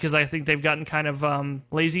Pokemon because I think they've gotten kind of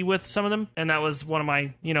lazy with some of them, and that was one of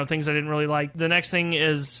my things I didn't really like. The next thing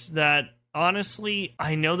is that honestly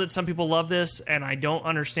I know that some people love this and I don't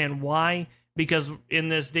understand why, because in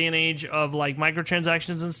this day and age of like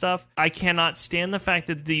microtransactions and stuff, I cannot stand the fact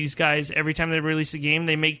that these guys, every time they release a game,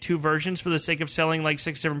 they make two versions for the sake of selling like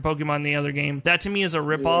 6 different Pokemon in the other game. That to me is a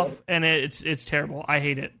ripoff, and it's terrible. I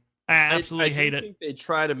hate it. I absolutely hate it. I think they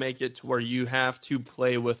try to make it to where you have to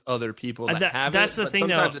play with other people that have that's it. The thing,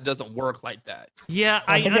 sometimes though. it doesn't work like that. Yeah,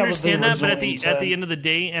 I understand that, but at the end of the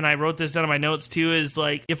day, and I wrote this down in my notes too, is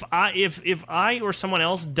like if I or someone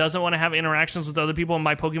else doesn't want to have interactions with other people in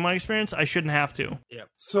my Pokemon experience, I shouldn't have to. Yeah.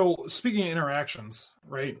 So speaking of interactions,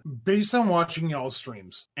 right? Based on watching y'all's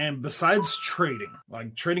streams, and besides trading,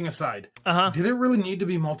 like trading aside, did it really need to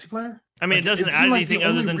be multiplayer? I mean, it doesn't add anything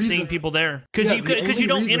other than seeing people there, because you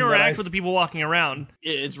don't interact with the people walking around.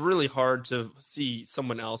 It's really hard to see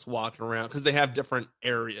someone else walking around because they have different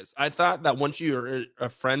areas. I thought that once you are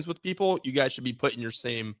friends with people, you guys should be put in your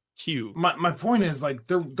same queue. My point is like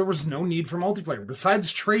there was no need for multiplayer.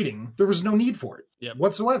 Besides trading, there was no need for it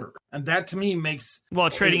whatsoever. And that to me makes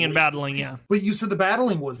trading and battling, yeah. But you said the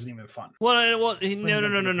battling wasn't even fun.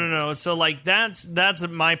 No. So like that's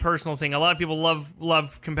my personal thing. A lot of people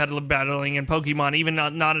love competitive battling and Pokemon, even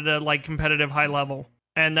not at a like competitive high level.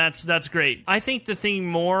 And that's great. I think the thing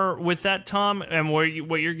more with that, Tom, and what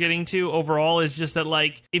you're getting to overall is just that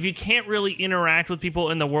like if you can't really interact with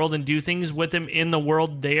people in the world and do things with them in the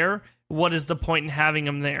world there, what is the point in having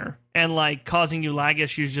them there and like causing you lag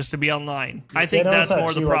issues just to be online? I think Yeah, that's that was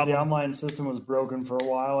more the actually, problem. Like, the online system was broken for a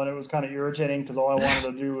while, and it was kind of irritating because all I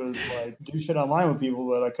wanted to do was like do shit online with people,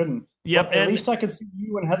 but I couldn't. Yep, But at and- least I could see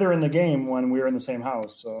you and Heather in the game when we were in the same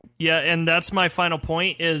house. So Yeah, and that's my final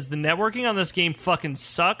point is the networking on this game fucking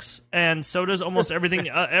sucks, and so does almost everything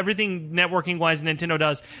everything networking-wise Nintendo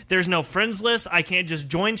does. There's no friends list. I can't just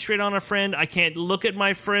join straight on a friend. I can't look at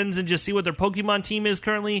my friends and just see what their Pokemon team is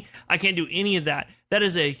currently. I can't do any of that. That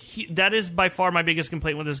is by far my biggest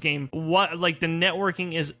complaint with this game. What, like, the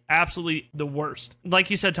networking is absolutely the worst. Like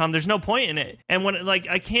you said, Tom, there's no point in it. And when, like,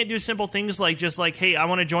 I can't do simple things like just like, hey, I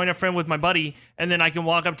want to join a friend with my buddy, and then I can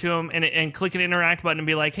walk up to him and click an interact button and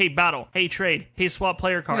be like, hey, battle, hey, trade, hey, swap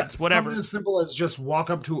player cards, whatever. Something as simple as just walk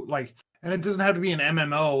up to, like, and it doesn't have to be an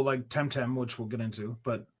MMO like Temtem, which we'll get into,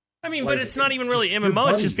 but I mean, like, but it's not even really just MMO.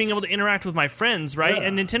 It's just buddies. being able to interact with my friends, right? Yeah,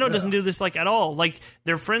 And Nintendo doesn't do this like at all. Like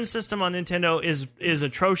their friend system on Nintendo is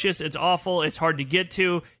atrocious. It's awful. It's hard to get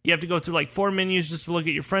to. You have to go through like 4 menus just to look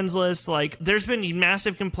at your friends list. Like there's been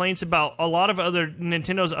massive complaints about a lot of other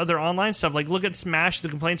Nintendo's other online stuff. Like look at Smash, the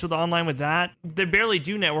complaints with the online with that. They barely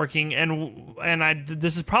do networking, and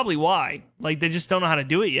this is probably why. Like they just don't know how to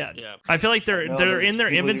do it yet. Yeah. I feel like they're there's in their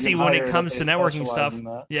people you infancy can when hire it that comes to they networking specialize stuff. in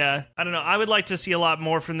that. Yeah, I don't know. I would like to see a lot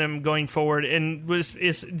more from them going forward, and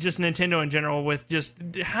it's just Nintendo in general with just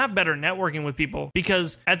have better networking with people.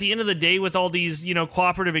 Because at the end of the day, with all these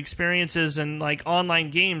cooperative experiences and like online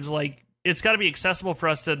games, like it's got to be accessible for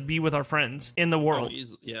us to be with our friends in the world. Oh,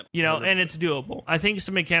 easily. Yeah. And it's doable. I think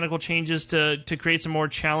some mechanical changes to create some more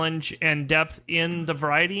challenge and depth in the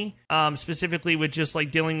variety, specifically with just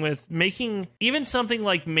like dealing with making even something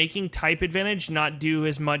like making type advantage not do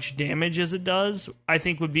as much damage as it does, I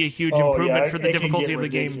think would be a huge improvement for the it can difficulty get of the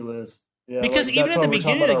game. ridiculous. Yeah, Because like, even that's at why the we're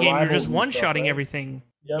talking beginning of the about game, our you're just rivals and one-shotting stuff, right? everything.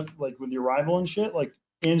 Yep, like with your rival and shit, like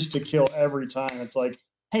insta kill every time. It's like,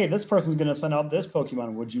 hey, this person's gonna send out this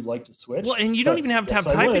Pokemon. Would you like to switch? Well, and you don't But even have to yes,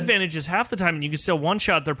 have I type would. advantages half the time, and you can still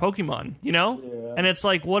one-shot their Pokemon, Yeah. And it's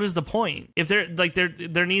like, what is the point? If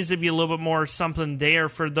there needs to be a little bit more something there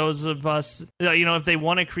for those of us, if they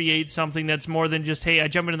want to create something that's more than just, hey, I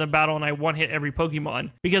jump into the battle and I one-hit every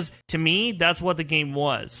Pokemon. Because to me, that's what the game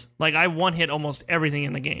was. Like, I one-hit almost everything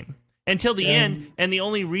in the game. Until the end, and the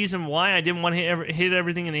only reason why I didn't want to hit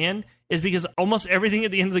everything in the end is because almost everything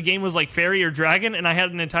at the end of the game was like fairy or dragon, and I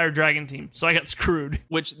had an entire dragon team, so I got screwed.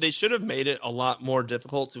 Which they should have made it a lot more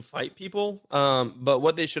difficult to fight people. But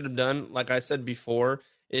what they should have done, like I said before,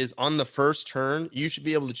 is on the first turn, you should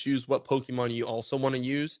be able to choose what Pokemon you also want to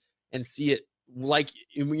use and see it. Like,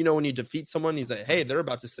 when you defeat someone, he's like, hey, they're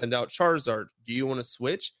about to send out Charizard. Do you want to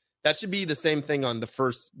switch? That should be the same thing on the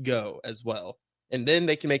first go as well. And then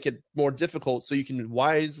they can make it more difficult so you can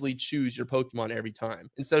wisely choose your Pokemon every time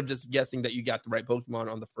instead of just guessing that you got the right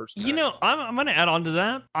Pokemon on the first time. I'm going to add on to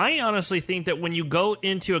that. I honestly think that when you go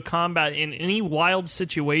into a combat in any wild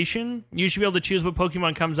situation, you should be able to choose what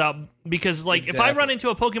Pokemon comes out. Because, like, if I Exactly. run into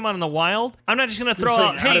a Pokemon in the wild, I'm not just going to You're throw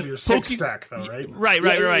saying out, hey, of your six stack though, right?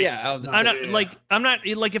 Right. Yeah, out of the I'm six. not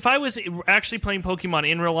like if I was actually playing Pokemon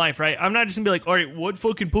in real life, right? I'm not just gonna be like, all right, what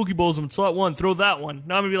fucking Pokeballs in slot one? Throw that one.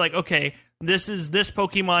 No, I'm gonna be like, okay, this is this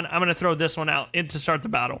Pokemon. I'm gonna throw this one out to start the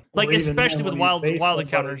battle. Like Or even especially then, with when you wild face somebody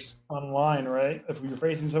encounters. online, right? If you're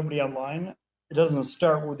facing somebody online, it doesn't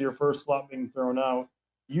start with your first slot being thrown out.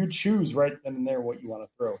 You choose right then and there what you want to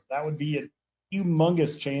throw. That would be a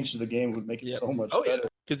humongous change to the game. Would make it Yep. so much Oh, yeah. better.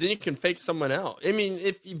 Because then you can fake someone out. I mean,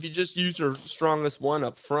 if you just use your strongest one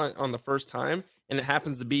up front on the first time, and it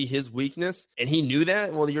happens to be his weakness, and he knew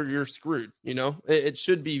that, well, you're screwed. It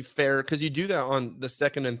should be fair because you do that on the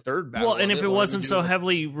second and third battle. Well, and if it why would wasn't you so do it?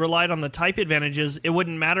 heavily relied on the type advantages, it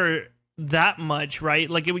wouldn't matter that much, right?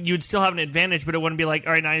 Like you'd still have an advantage, but it wouldn't be like,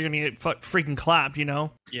 all right, now you're gonna get freaking clapped,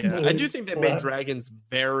 Yeah, I do think they made dragons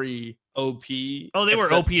very OP. Oh, they were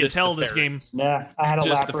except OP as just hell the this game. fairies. Nah, I had a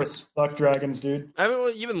Just the Lapras. Fuck dragons, dude. I mean,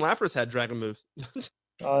 well, even Lapras had dragon moves.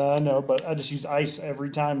 I know, but I just use ice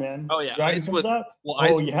every time, man. Oh, yeah, Dragon ice comes with- out. Well,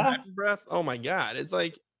 Oh, ice yeah? Dragon breath. Oh my god, it's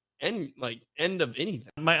like end of anything.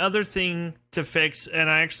 My other thing to fix, and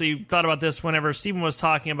I actually thought about this whenever Steven was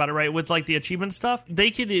talking about it, right, with like the achievement stuff,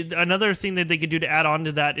 another thing that they could do to add on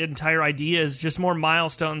to that entire idea is just more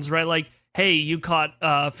milestones, right? Like, hey, you caught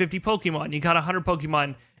 50 Pokemon, you caught 100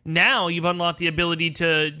 Pokemon. Now you've unlocked the ability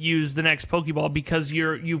to use the next Pokeball because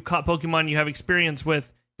you've caught Pokemon, you have experience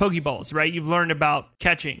with Pokeballs, right? You've learned about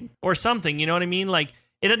catching or something, you know what I mean? Like,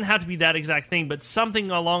 it doesn't have to be that exact thing, but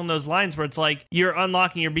something along those lines where it's like you're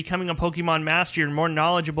becoming a Pokemon master, you're more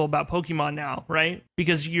knowledgeable about Pokemon now, right?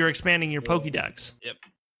 Because you're expanding your Pokédex.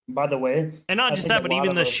 By the way, And not I just think that, but a lot even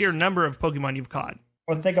of the us- sheer number of Pokemon you've caught.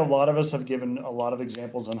 I think a lot of us have given a lot of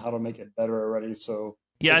examples on how to make it better already. So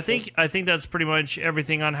yeah, I think that's pretty much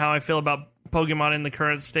everything on how I feel about Pokemon in the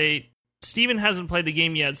current state. Steven hasn't played the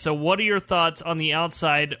game yet, so what are your thoughts on the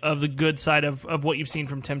outside of the good side of what you've seen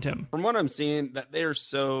from Temtem? From what I'm seeing, that they are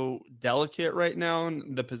so delicate right now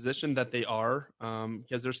in the position that they are,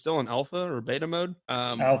 because they're still in alpha or beta mode.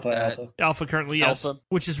 Alpha currently, yes, Alpha.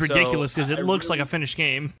 Which is ridiculous because So, it looks like a finished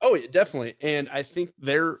game. Oh, yeah, definitely. And I think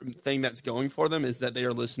their thing that's going for them is that they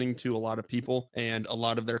are listening to a lot of people and a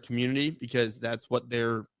lot of their community, because that's what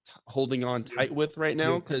they're holding on tight with right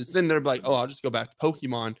now, because then they're like, oh, I'll just go back to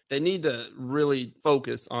Pokemon. They need to really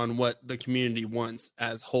focus on what the community wants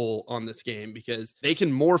as whole on this game, because they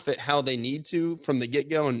can morph it how they need to from the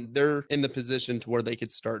get-go, and they're in the position to where they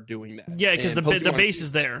could start doing that. Yeah, because the base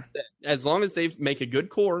is there. As long as they make a good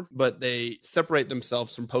core, but they separate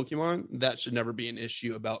themselves from Pokemon, that should never be an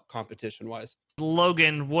issue about competition-wise.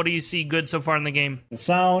 Logan, what do you see good so far in the game? The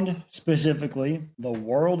sound, specifically, the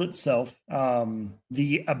world itself,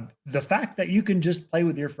 the fact that you can just play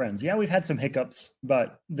with your friends. Yeah, we've had some hiccups,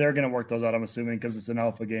 but they're going to work those out, I'm assuming, because it's an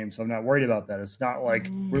alpha game, so I'm not worried about that. It's not like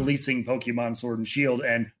releasing Pokemon Sword and Shield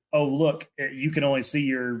and, oh, look, you can only see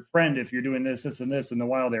your friend if you're doing this, and this in the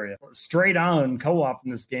wild area. Straight on co-op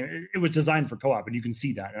in this game. It was designed for co-op, and you can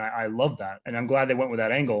see that. And I love that. And I'm glad they went with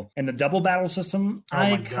that angle. And the double battle system,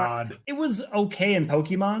 my God. It was okay in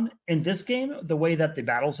Pokemon. In this game, the way that the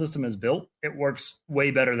battle system is built, it works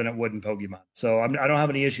way better than it would in Pokemon. So I don't have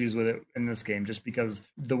any issues with it in this game, just because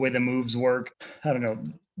the way the moves work, I don't know.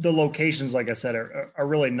 The locations, like I said, are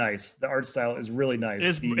really nice. The art style is really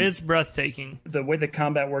nice. It's breathtaking. The way the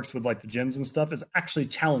combat works with like the gyms and stuff is actually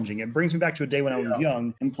challenging. It brings me back to a day when I was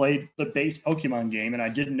young and played the base Pokemon game, and I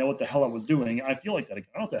didn't know what the hell I was doing. I feel like that. I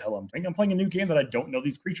don't know what the hell I'm doing. I'm playing a new game that I don't know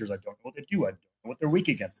these creatures. I don't know what they do. I don't know what they're weak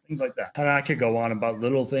against. Things like that. And I could go on about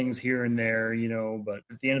little things here and there, but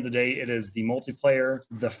at the end of the day, it is the multiplayer,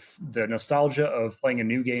 the nostalgia of playing a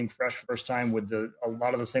new game fresh first time with a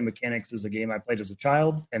lot of the same mechanics as the game I played as a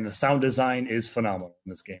child. And the sound design is phenomenal in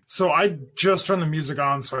this game. So I just turned the music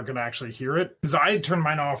on so I could actually hear it, because I turned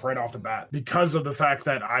mine off right off the bat because of the fact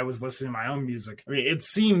that I was listening to my own music. I mean, it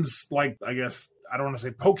seems like, I guess, I don't want to say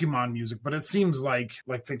Pokemon music, but it seems like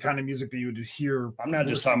the kind of music that you would hear. I'm not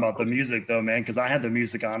just talking about the music though, man, because I had the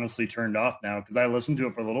music honestly turned off now because I listened to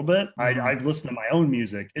it for a little bit. I listened to my own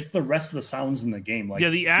music. It's the rest of the sounds in the game. Like, yeah,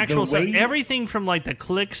 the actual sound, everything from like the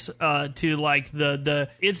clicks to like the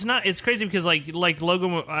it's crazy because like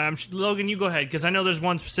Logan, you go ahead, because I know there's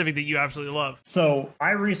one specific that you absolutely love. So I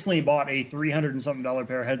recently bought a $300 and something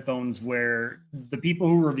pair of headphones where the people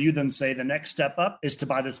who review them say the next step up is to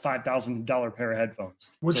buy this $5,000 pair of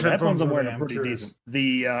headphones. Which so headphones I'm are wearing are pretty decent.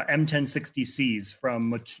 The M1060Cs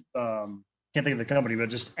from can't think of the company, but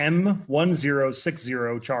just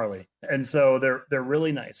M1060 Charlie. And so they're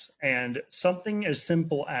really nice. And something as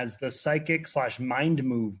simple as the psychic / mind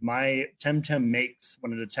move my Temtem makes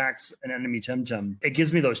when it attacks an enemy Temtem, it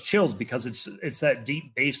gives me those chills because it's that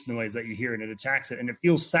deep bass noise that you hear and it attacks it, and it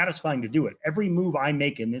feels satisfying to do it. Every move I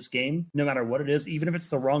make in this game, no matter what it is, even if it's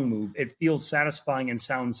the wrong move, it feels satisfying and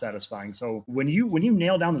sounds satisfying. So when you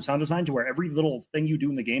nail down the sound design to where every little thing you do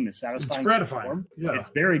in the game is satisfying, it's gratifying. It's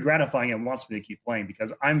very gratifying and wants me to keep playing,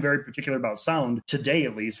 because I'm very particular about sound today,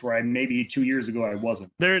 at least, where maybe 2 years ago I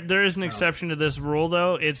wasn't. There is an exception to this rule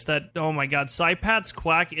though. It's that, oh my god, Psypat's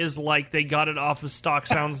quack is like they got it off of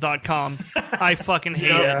stocksounds.com. I fucking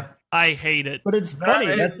hate it. I hate it. But it's funny.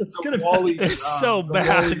 It's gonna be. It's so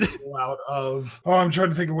bad. Out of I'm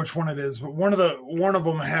trying to think of which one it is, but one of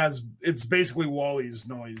them has, it's basically Wally's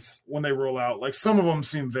noise when they roll out. Like, some of them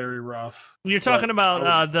seem very rough. You're talking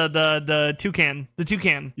about the toucan. The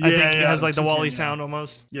toucan. I think it has like the Wally sound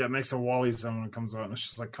almost. Yeah, it makes a Wally sound when it comes out, and it's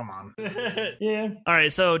just like, come on. Yeah. All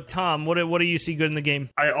right, so Tom, what do you see good in the game?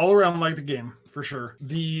 I all around like the game. For sure.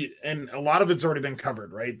 And a lot of it's already been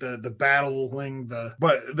covered, right? The battling,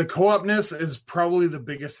 but the co-opness is probably the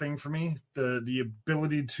biggest thing for me. The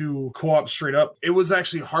ability to co-op straight up. It was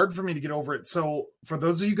actually hard for me to get over it. So for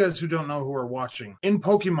those of you guys who don't know, who are watching, in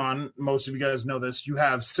Pokemon, most of you guys know this, you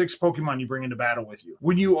have 6 Pokemon you bring into battle with you.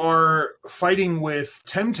 When you are fighting with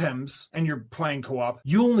Temtems and you're playing co-op,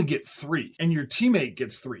 you only get 3 and your teammate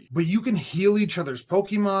gets 3, but you can heal each other's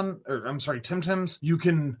Pokemon, or I'm sorry, Temtems. You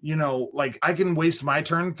can, I can waste my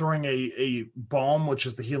turn throwing a balm, which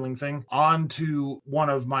is the healing thing, onto one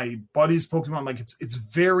of my buddy's Pokemon. Like it's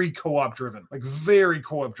very co-op driven, I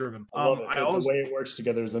love it. The way it works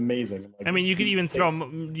together is amazing. Like, I mean, you could even throw,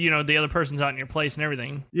 the other person's out in your place and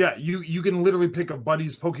everything. Yeah, you can literally pick a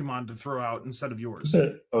buddy's Pokemon to throw out instead of yours.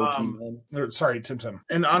 Sorry, Tim.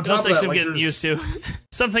 And on top of that, I'm getting used to.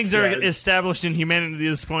 Some things are established in humanity at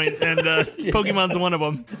this point, and Pokemon's one of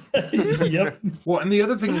them. Yep. Well, and the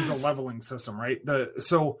other thing is the leveling system, right?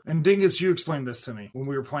 And Dingus, you explained this to me when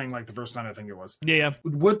we were playing like the first night, I think it was. Yeah.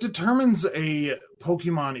 What determines a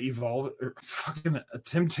Pokemon evolve, or fucking a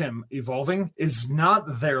Tim evolving, is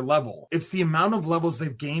not their level. It's the amount of levels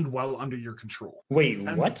they've gained while under your control. Wait,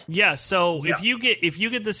 what? Yeah. So if you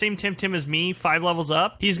get the same Tim as me, 5 levels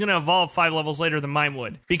up, he's gonna evolve 5 levels later than mine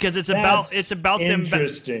would, because it's about them.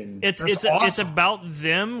 Interesting. It's about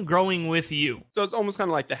them growing with you. So it's almost kind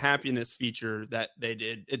of like the happiness feature that they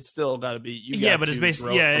did. It's still got to be but it's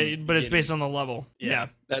based on the level. Yeah.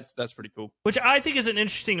 That's pretty cool. Which I think is an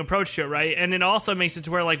interesting approach to it, right? And it also makes it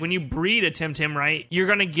to where, like, when you breed a Tim, right, you're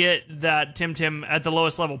gonna get that Tim at the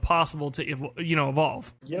lowest level possible to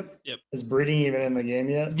evolve. Yep. Is breeding even in the game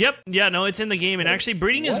yet? Yep. Yeah. No, it's in the game, and actually,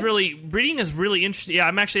 breeding is really interesting. Yeah,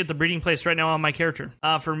 I'm actually at the breeding place right now on my character.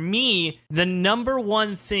 For me, the number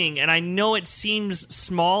one thing, and I know it seems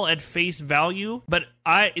small at face value, but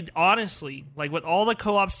honestly, like, with all the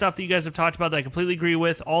co-op stuff that you guys have talked about that I completely agree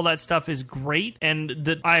with, all that stuff is great, and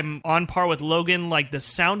that I'm on par with Logan. Like, the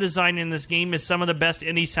sound design in this game is some of the best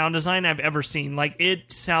indie sound design I've ever seen. Like,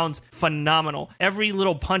 it sounds phenomenal. Every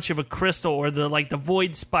little punch of a crystal, or the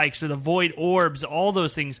void spikes or the void orbs, all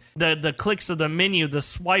those things, the clicks of the menu, the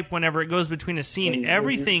swipe whenever it goes between a scene,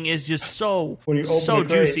 everything is just so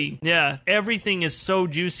juicy. Yeah, everything is so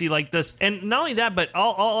juicy like this. And not only that, but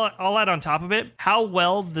I'll add on top of it how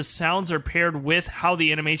well the sounds are paired with how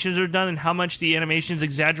the animations are done, and how much the animations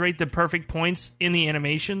exaggerate the perfect points in the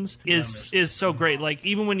animations is so great. Like,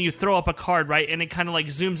 even when you throw up a card, right, and it kind of like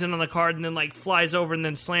zooms in on the card and then like flies over and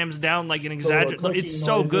then slams down like an exaggerate. It's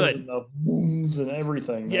so good. And the booms and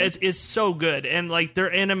everything. Yeah, it's so good. And like their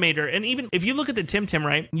animator, and even if you look at the Tim,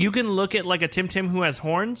 right, you can look at like a Tim who has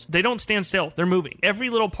horns. They don't stand still. They're moving. Every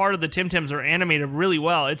little part of the Tims are animated really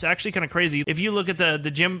well. It's actually kind of crazy. If you look at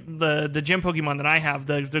the gym Pokemon that I have,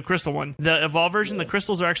 the crystal one, the evolved version, the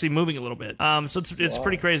crystals are actually moving a little bit. So it's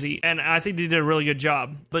pretty crazy, and I think they did a really good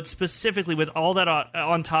job. But specifically with all that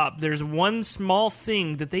on top, there's one small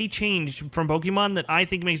thing that they changed from Pokemon that I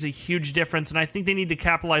think makes a huge difference, and I think they need to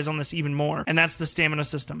capitalize on this even more, and that's the stamina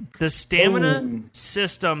system. The stamina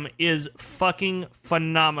system is fucking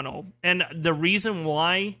phenomenal, and the reason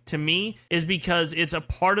why, to me, is because it's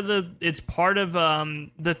part of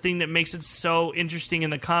the thing that makes it so interesting in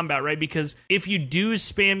the combat, right? Because if you do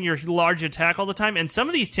spam your large attack all the time, and some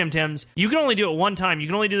of these Tims, you can only do it one time. You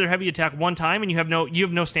can only do their heavy attack one time, and you have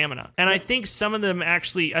no stamina. And I think some of them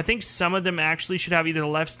actually should have either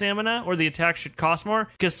less stamina or the attack should cost more,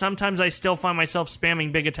 because sometimes I still find myself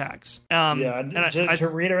spamming big attacks. To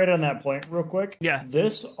reiterate on that point real quick,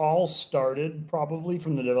 this all started probably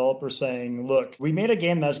from the developer saying, look, we made a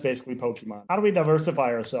game that's basically Pokemon. How do we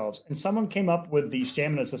diversify ourselves? And someone came up with the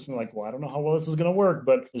stamina system, like, well, I don't know how well this is going to work,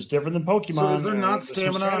 but it's different than Pokemon. So is there not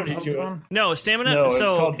stamina on Pokemon? No, stamina. No,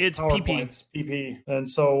 so it's PP. Points, PP. And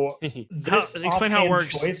so this explain how it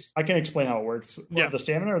works. Choice, I can explain how it works. Yeah. The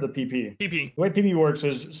stamina or the PP? PP. The way PP works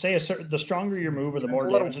is, say the stronger your move or the more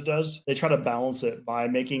damage it does, they try to balance it by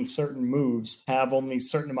making certain moves have only a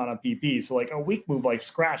certain amount of PP. So like a weak move like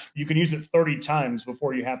Scratch, you can use it 30 times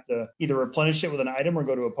before you have to either replenish it with an item or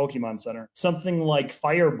go to a Pokemon Center. Something like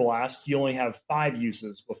Fire Blast, you only have 5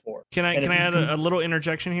 uses before. Can I add a little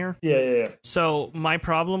interjection here? Yeah. So my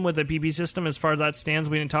problem with the PP system, as far as that stands,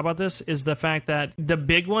 we didn't talk about this, is the fact that the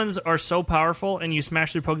big ones are so powerful and you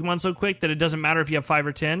smash through Pokemon so quick that it doesn't matter if you have 5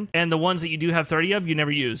 or 10. And the ones that you do have 30 of, you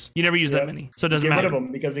never use. You never use that many. So it doesn't matter. Get rid of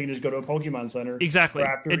them because you can just go to a Pokemon Center. Exactly.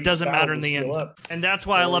 It doesn't matter in the end. And that's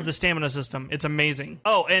why I love the stamina system. It's amazing.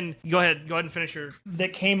 Oh, and go ahead and finish your...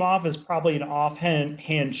 That came off as probably an offhand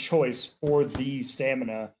choice for the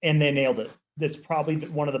stamina, and they nailed it. That's probably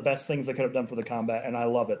one of the best things I could have done for the combat, and I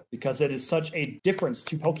love it because it is such a difference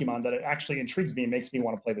to Pokemon that it actually intrigues me and makes me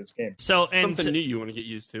want to play this game. So, and something new you want to get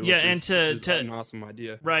used to. Yeah, which is an awesome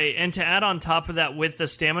idea. Right, and to add on top of that with the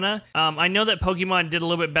stamina, I know that Pokemon did a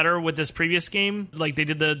little bit better with this previous game. Like, they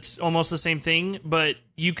did almost the same thing, but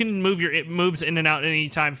you can move your moves in and out at any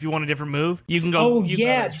time. If you want a different move, you can go. Oh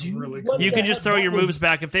yeah, that's dude. really What cool. You the can just heck? throw That your was- moves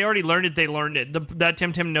back. If they already learned it, they learned it. That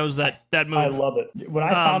Tim knows that move. I love it. When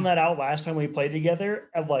I found that out last time we played together,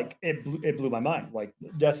 it blew my mind. Like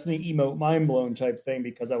Destiny emote mind blown type thing,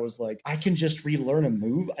 because I was like, I can just relearn a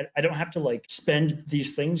move. I don't have to like spend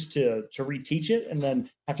these things to reteach it and then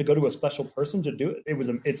have to go to a special person to do it.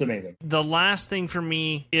 It's amazing. The last thing for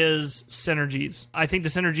me is synergies. I think the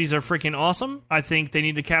synergies are freaking awesome. I think they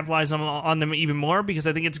need to capitalize on them even more, because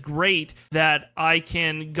I think it's great that I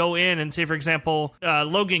can go in and say, for example,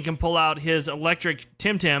 Logan can pull out his electric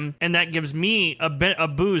Tim, and that gives me a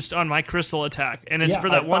boost on my crystal attack, and it's for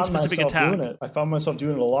that one specific attack. I found myself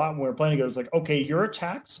doing it a lot when we were playing together. It's like, okay, your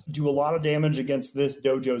attacks do a lot of damage against this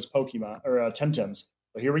dojo's Pokemon or Temtems.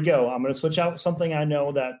 But here we go. I'm going to switch out something I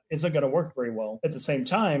know that isn't going to work very well. At the same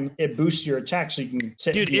time, it boosts your attack so you can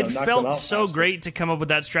Dude, it knock them felt out so faster. great to come up with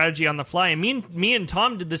that strategy on the fly. And me and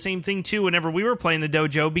Tom did the same thing too whenever we were playing the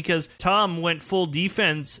dojo, because Tom went full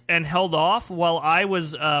defense and held off while I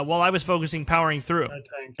was focusing powering through.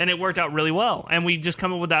 And it worked out really well. And we just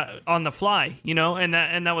come up with that on the fly, you know, and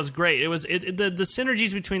that was great. It was the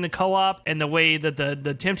synergies between the co-op and the way that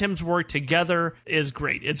the Temtems work together is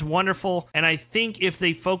great. It's wonderful. And I think if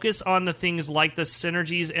they focus on the things like the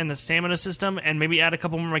synergies and the stamina system, and maybe add a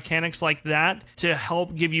couple more mechanics like that to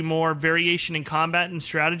help give you more variation in combat and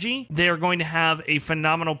strategy, they're going to have a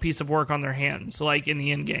phenomenal piece of work on their hands, like in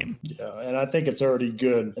the end game. Yeah, and I think it's already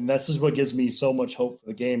good. And this is what gives me so much hope for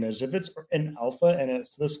the game, is if it's an alpha and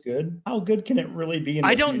it's this good, how good can it really be in the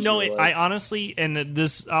I don't future? know. Like, I honestly, and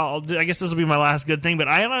this, I guess this will be my last good thing, but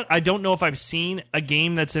I don't know if I've seen a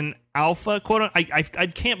game that's an alpha, quote. I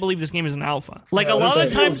can't believe this game is an alpha. Like a lot of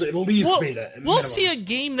This times, feels at least we'll, beta, at we'll minimum. see a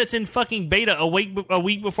game that's in fucking beta a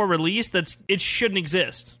week before release. It shouldn't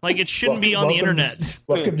exist. Like it shouldn't be on the internet.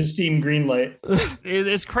 Welcome to Steam Greenlight.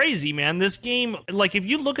 It's crazy, man. This game, like if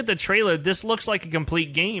you look at the trailer, this looks like a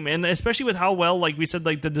complete game, and especially with how well, like we said,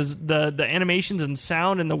 like the animations and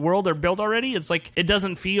sound and the world are built already. It's like it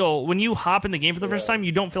doesn't feel, when you hop in the game for the first time,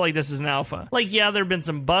 you don't feel like this is an alpha. Like yeah, there have been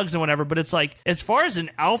some bugs and whatever, but it's like as far as an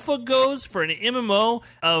alpha goes for an MMO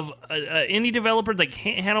of an indie developer that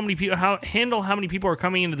can't handle how many people are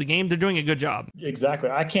coming into the game, they're doing a good job.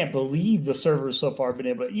 Exactly. I can't believe the servers so far have been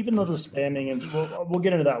able to, even though the spamming, and we'll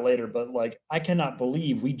get into that later, but like I cannot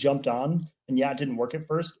believe we jumped on, and yeah, it didn't work at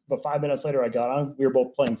first, but 5 minutes later I got on. We were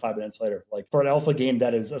both playing 5 minutes later. Like for an alpha game,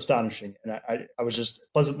 that is astonishing, and I was just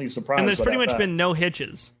pleasantly surprised. And there's by pretty that much fact. been no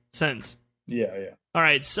hitches since. Yeah. All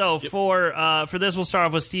right, so for this, we'll start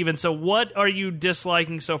off with Steven. So what are you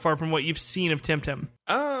disliking so far from what you've seen of Temtem?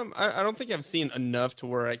 I don't think I've seen enough to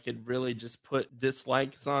where I could really just put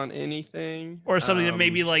dislikes on anything. Or something that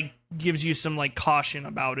maybe like gives you some like caution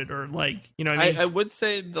about it, or like, you know what I mean? I would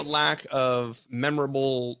say the lack of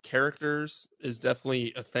memorable characters is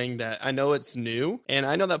definitely a thing that I know it's new. And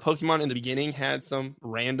I know that Pokemon in the beginning had some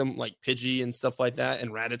random like Pidgey and stuff like that,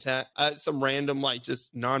 and Rattata, some random like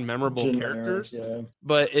just non-memorable Generic, characters. Yeah.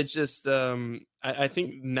 But it's just I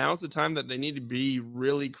think now's the time that they need to be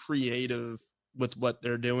really creative with what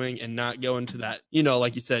they're doing and not go into that, you know,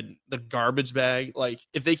 like you said, the garbage bag. Like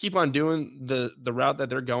if they keep on doing the route that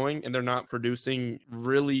they're going and they're not producing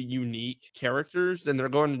really unique characters, then they're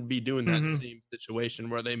going to be doing that same situation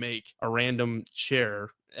where they make a random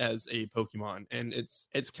chair as a Pokemon, and it's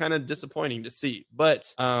kind of disappointing to see.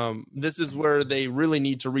 But this is where they really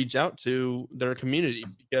need to reach out to their community,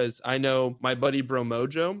 because I know my buddy Bro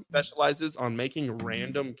Mojo specializes on making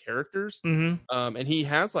random characters, and he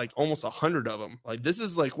has like almost 100 of them. Like this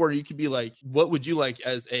is like where you could be like, what would you like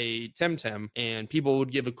as a Temtem, and people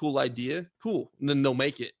would give a cool idea, cool, and then they'll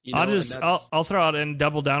make it, you know? I'll throw out and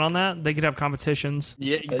double down on that. They could have competitions.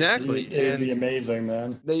 Yeah, exactly. It'd be amazing,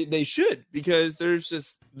 man. They should, because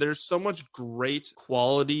there's so much great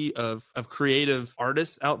quality of creative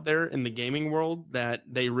artists out there in the gaming world that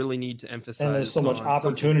they really need to emphasize. And there's so much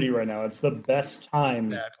opportunity right now. It's the best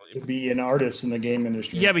time to be an artist in the game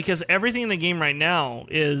industry. Yeah, because everything in the game right now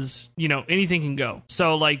is, you know, anything can go.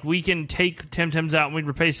 So like we can take Temtems out and we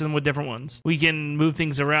replace them with different ones. We can move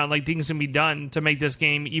things around, like things can be done to make this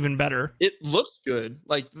game even better. It looks good.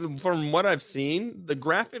 Like from what I've seen, the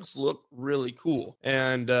graphics look really cool,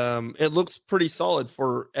 and it looks pretty solid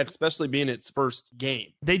for especially being its first game.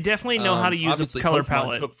 They definitely know how to use a Obviously, color Pokemon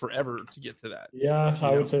palette. took forever to get to that. Yeah,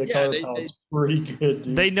 I would say the color palette's pretty good,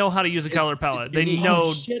 dude. They know how to use a color palette. They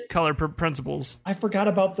know color principles. I forgot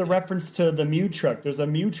about the reference to the Mew truck. There's a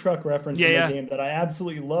Mew truck reference in the game that I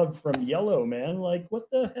absolutely loved from Yellow, man. Like, what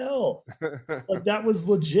the hell? Like, that was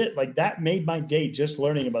legit. Like, that made my day just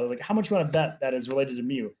learning about it. Like, how much you want to bet that is related to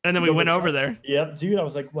Mew? And then we went over there. Yep, dude. I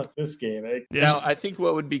was like, what, this game? Now, I think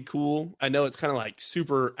what would be cool, I know it's kind of like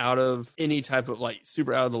super out of any type of like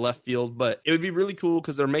super out of the left field, but it would be really cool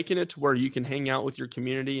because they're making it to where you can hang out with your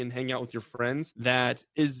community and hang out with your friends. That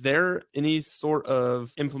is there any sort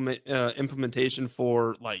of implementation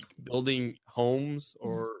for like building homes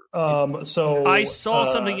or so I saw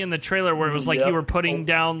something in the trailer where it was like you were putting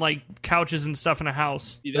down like couches and stuff in a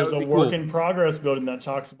house. There's a work in progress building that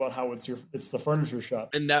talks about how it's the furniture shop,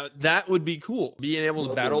 and that would be cool, being able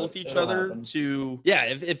to battle with each other.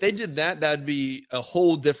 If they did that, that'd be a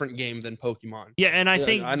whole different game than Pokemon. Yeah, and I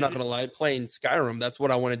think I'm not gonna lie, playing Skyrim, that's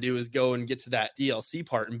what I want to do, is go and get to that DLC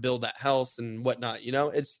part and build that house and whatnot. You know,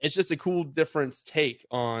 it's just a cool different take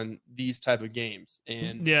on these type of games,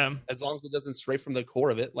 and as long as it doesn't stray from the core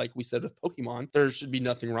of it, like we said with Pokemon, there should be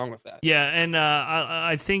nothing wrong with that. Yeah, and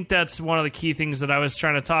I think that's one of the key things that I was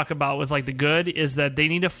trying to talk about with like the good is that they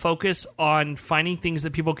need to focus on finding things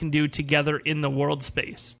that people can do together in the world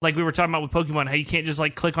space. Like we were talking about with Pokemon, how you can't just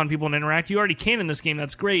like click on people and interact. You already can in this game,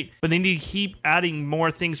 that's great, but they need to keep adding more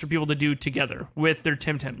things for people to do together with their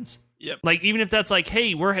Temtems. Yep. Like even if that's like,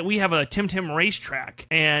 hey, we have a Temtem racetrack,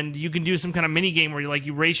 and you can do some kind of mini game where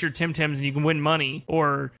you race your Temtems and you can win money,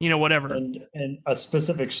 or whatever. And a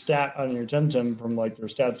specific stat on your Temtem from like their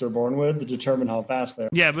stats they're born with to determine how fast they are.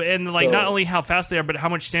 Yeah, but not only how fast they are, but how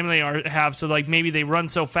much stamina they have. So like maybe they run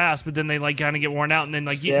so fast, but then they like kind of get worn out, and then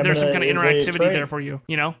like there's some kind of interactivity there for you.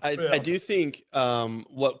 I do think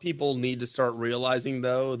what people need to start realizing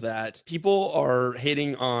though, that people are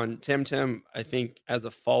hating on Temtem, I think, as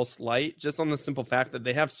a false light, just on the simple fact that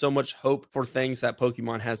they have so much hope for things that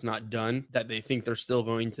Pokemon has not done that they think they're still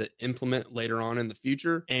going to implement later on in the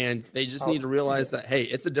future, and they just need to realize that, hey,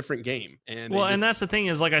 it's a different game. And and that's the thing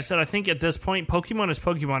is, like I said, I think at this point Pokemon is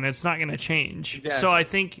Pokemon. It's not going to change. Exactly. So I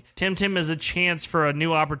think Temtem is a chance for a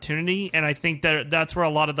new opportunity, and I think that's where a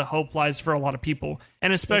lot of the hope lies for a lot of people,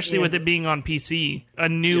 and especially with it being on PC,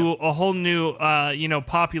 a whole new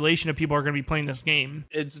population of people are going to be playing this game.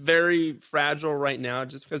 It's very fragile right now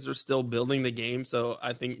just because they're still building the game. So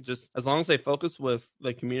I think just as long as they focus with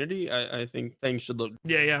the community, I think things should look.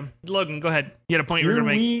 Yeah. Logan, go ahead. You had a point you were going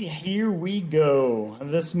to make. Here we go.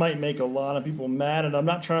 This might make a lot of people mad, and I'm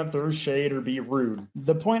not trying to throw shade or be rude.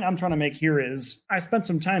 The point I'm trying to make here is I spent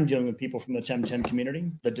some time dealing with people from the Temtem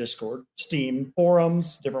community, the Discord, Steam,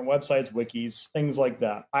 forums, different websites, wikis, things like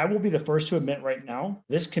that. I will be the first to admit right now,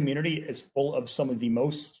 this community is full of some of the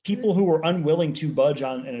most people who are unwilling to budge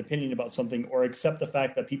on an opinion about something or accept the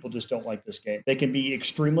fact that people just don't like this game. They can be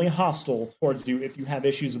extremely hostile towards you if you have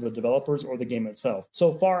issues with the developers or the game itself.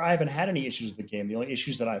 So far, I haven't had any issues with the game. The only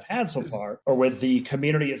issues that I've had so far are with the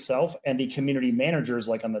community itself and the community managers,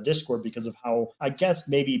 like on the Discord, because of how, I guess,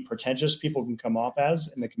 maybe pretentious people can come off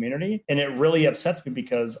as in the community. And it really upsets me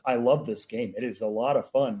because I love this game. It is a lot of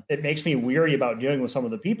fun. It makes me weary about dealing with some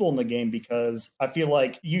of the people in the game because I feel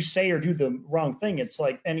like you say or do the wrong thing. It's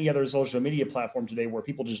like any other social media platform today where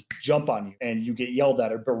people just jump on you and you get yelled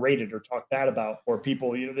at or berated or talked bad about, or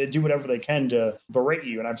people, they do whatever they can to berate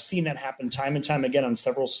you. And I've seen that happen time and time again on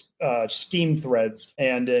several Steam threads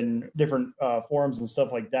and in different forums and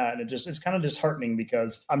stuff like that. And it's kind of disheartening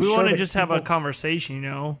because we want to just have a conversation,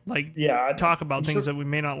 talk about things that we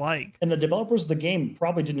may not like. And the developers of the game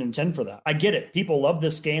probably didn't intend for that. I get it. People love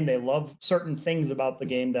this game. They love certain things about the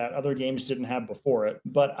game that other games didn't have before it.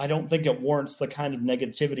 But I don't think it warrants the kind of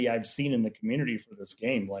negativity I've seen in the community for this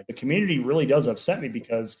game. Like, the community really does upset me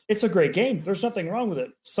because it's a great game. There's nothing wrong with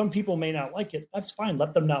it. Some people may not like it. That's fine.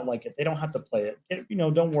 Let them not like it. They don't have to play it.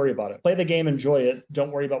 Don't worry about it. Play the game, enjoy it.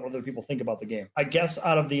 Don't worry about what other people think about the game. I guess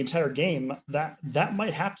out of the entire game, that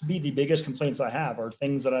might have to be the biggest complaints I have, are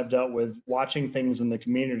things that I've dealt with watching things in the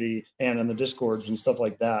community and in the Discords and stuff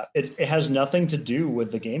like that. It has nothing to do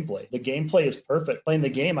with the gameplay. The gameplay is perfect. Playing the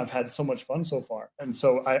game, I've had so much fun so far. And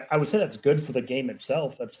so I would say that's good for the game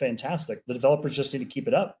itself. That's fantastic. The developers just need to keep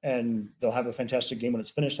it up and they'll have a fantastic game when it's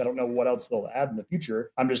finished. I don't know what else they'll add in the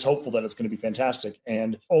future. I'm just hopeful that it's going to be fantastic.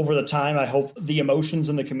 And over the time, I hope the emotions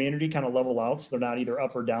in the community kind of level out so they're not either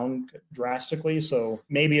up or down drastically. So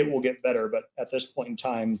maybe it will get better. But at this point in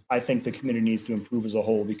time, I think the community needs to improve as a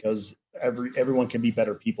whole because everyone can be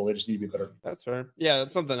better people. They just need to be better. That's fair. Yeah,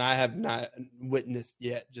 that's something I have not witnessed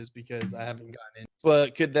yet, just because I haven't gotten in.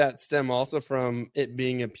 But could that stem also from it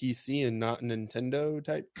being a PC and not a Nintendo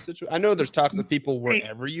type situation? I know there's talks of people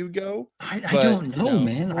wherever you go. I don't know,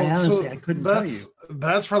 man. I honestly I couldn't tell you.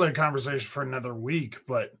 That's probably a conversation for another week.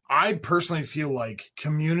 But I personally feel like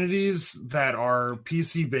communities that are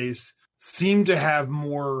PC based seem to have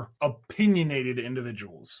more opinionated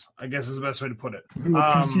individuals, I guess is the best way to put it.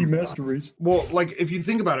 PC master race. Well, like if you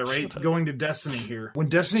think about it, right? Going to Destiny here. When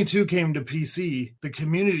Destiny 2 came to PC, the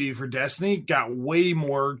community for Destiny got way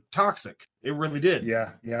more toxic. It really did. Yeah.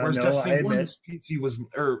 Whereas Destiny 1's PC was,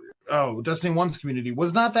 Destiny 1's community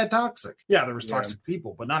was not that toxic. Yeah, there was toxic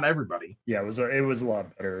people, but not everybody. Yeah, it was a lot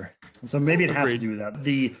better. So maybe it has to do with that.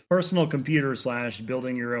 The personal computer /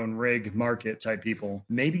 building your own rig market type people.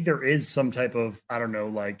 Maybe there is some type of, I don't know,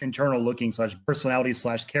 like internal looking / personality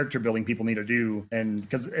 / character building people need to do. And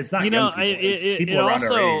because it's not, it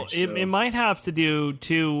might have to do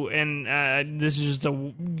too. And this is just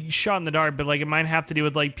a shot in the dark, but like it might have to do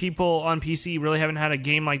with like people on PC really haven't had a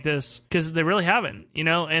game like this because they really haven't,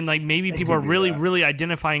 and like maybe people are really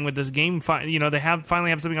identifying with this game. They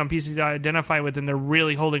finally have something on PC to identify with, and they're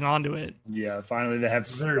really holding on to it. Yeah, finally they have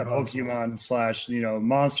a Pokemon /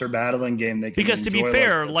 monster battling game they can. Because to be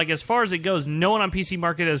fair, like as far as it goes, no one on PC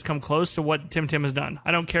market has come close to what Tim has done.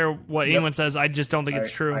 I don't care what anyone says. I just don't think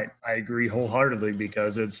it's true. I agree wholeheartedly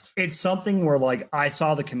because it's something where like I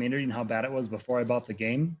saw the community and how bad it was before I bought the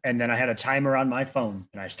game, and then I had a timer on my phone,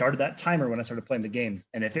 and I started that timer when I started playing the game.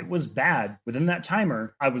 And if it was bad within that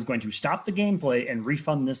timer, I was going to stop the gameplay and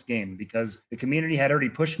refund this game because the community had already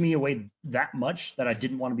pushed me away that much that I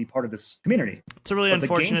didn't want to be part of this community. It's a really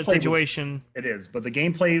unfortunate situation. It is, but the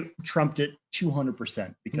gameplay trumped it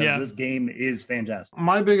 200% because this game is fantastic.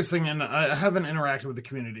 My biggest thing, and I haven't interacted with the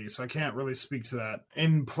community, so I can't really speak to that.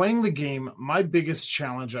 In playing the game, my biggest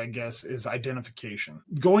challenge, I guess, is identification.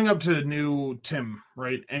 Going up to new Tim,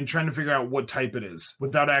 right, and trying to figure out what type it is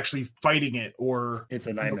without actually fighting it, or it's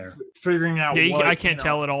a nightmare. Figuring out. Yeah, I can't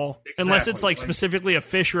tell at all unless it's like specifically a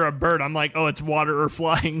fish or a bird. I'm like, oh, it's water or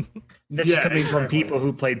flying. This is coming from people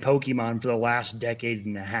who played Pokemon for the last decade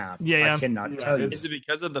and a half. Yeah. I cannot tell you. Is it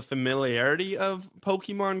because of the familiarity of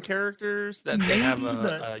Pokemon characters that they have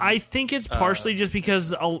I think it's partially just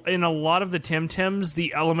because in a lot of the Tim-Tims,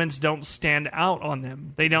 the elements don't stand out on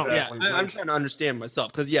them. They don't. Yeah, I'm trying to understand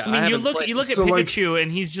myself because you look at Pikachu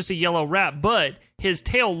and he's just a yellow rat, but his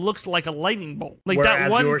tail looks like a lightning bolt. Like whereas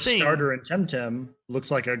that one your thing. Starter in Temtem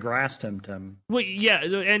looks like a grass Temtem. Well, yeah,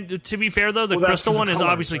 and to be fair though, the crystal one is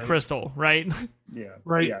obviously crystal, right? Yeah,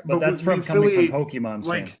 right. Yeah, but that's coming from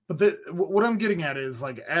Pokemon. What I'm getting at is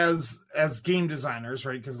like as game designers,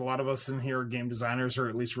 right? Because a lot of us in here are game designers, or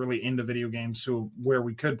at least really into video games, so where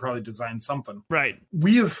we could probably design something. Right.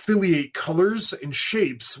 We affiliate colors and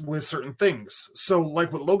shapes with certain things. So,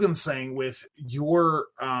 like what Logan's saying with your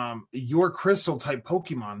crystal type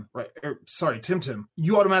Pokemon, right? Tim,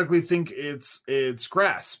 you automatically think it's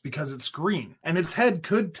grass because it's green, and its head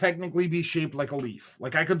could technically be shaped like a leaf.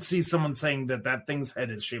 Like I could see someone saying that thing's head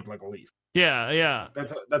is shaped like a leaf. Yeah.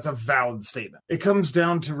 That's a valid statement. It comes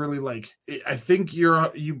down to really like, I think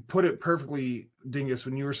you put it perfectly, Dingus,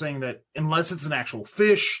 when you were saying that unless it's an actual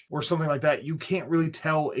fish or something like that, you can't really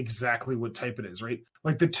tell exactly what type it is, right?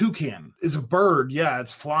 Like the toucan is a bird. Yeah,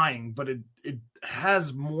 it's flying, but it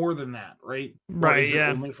has more than that, right? Right. Yeah.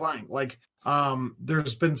 Only flying. Like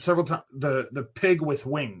there's been several times the pig with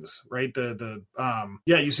wings, right?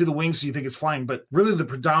 You see the wings, so you think it's flying, but really the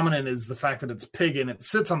predominant is the fact that it's pig and it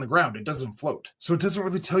sits on the ground. It doesn't float, so it doesn't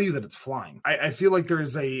really tell you that it's flying. I feel like there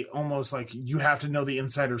is a almost like you have to know the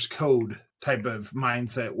insider's code type of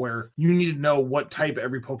mindset where you need to know what type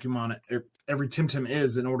every Pokemon, every Tim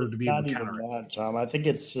is in order to be able to counter it. Not even that, Tom. I think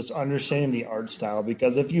it's just understanding the art style,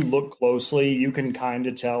 because if you look closely, you can kind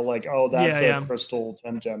of tell like, oh, that's a crystal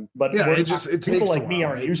Tim. But people like me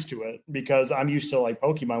aren't used to it because I'm used to like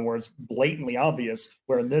Pokemon where it's blatantly obvious,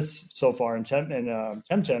 where in this so far in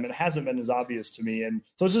Temtem, it hasn't been as obvious to me. And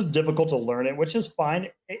so it's just difficult to learn it, which is fine.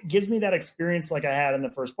 It gives me that experience like I had in the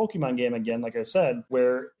first Pokemon game again, like I said,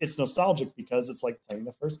 where it's nostalgic because it's like playing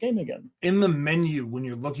the first game again. In the menu, when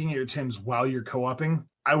you're looking at your Tims while you're co-oping,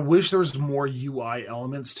 I wish there was more UI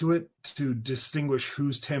elements to it to distinguish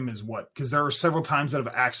whose Tim is what. Because there are several times that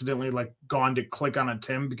I've accidentally like gone to click on a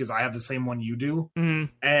Tim because I have the same one you do.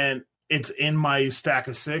 Mm-hmm. And it's in my stack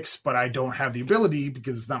of 6, but I don't have the ability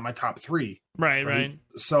because it's not my top 3. Right.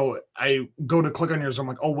 So I go to click on yours. I'm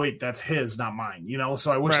like, oh wait, that's his, not mine.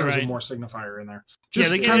 So I wish there was a more signifier in there.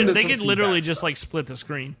 They could literally just like split the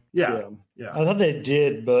screen. Yeah. I thought they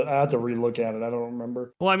did, but I have to relook at it. I don't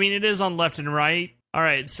remember. Well, I mean, it is on left and right. All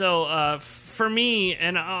right, so for me,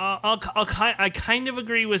 and I kind of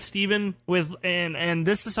agree with Steven with, and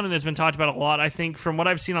this is something that's been talked about a lot. I think from what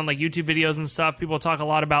I've seen on like YouTube videos and stuff, people talk a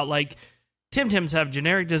lot about like Temtems have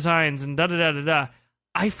generic designs and da-da-da-da-da.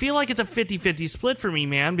 I feel like it's a 50-50 split for me,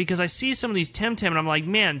 man, because I see some of these Temtem and I'm like,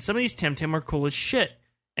 man, some of these Temtem are cool as shit.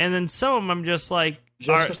 And then some of them I'm just like...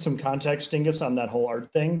 Just for some context, Dingus, on that whole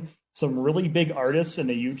art thing, some really big artists in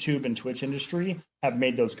the YouTube and Twitch industry have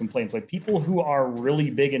made those complaints. Like people who are really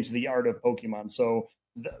big into the art of Pokemon. So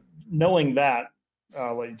knowing that,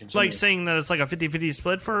 like saying that it's like a 50-50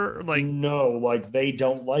 split for like... No, like they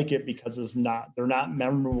don't like it because they're not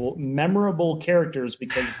memorable characters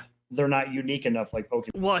because they're not unique enough like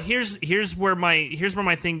Pokemon. Well, here's where my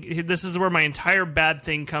thing, this is where my entire bad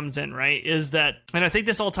thing comes in, right? Is that, and I think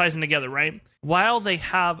this all ties in together, right? While they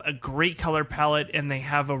have a great color palette and they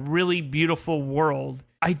have a really beautiful world,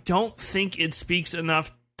 I don't think it speaks enough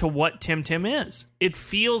to what Temtem is. It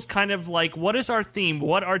feels kind of like, what is our theme?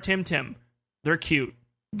 What are Temtem? They're cute.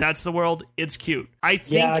 That's the world. It's cute. I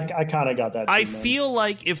think. Yeah, I kind of got that. I feel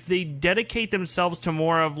like if they dedicate themselves to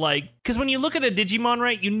more of like, because when you look at a Digimon,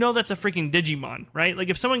 right, you know that's a freaking Digimon, right? Like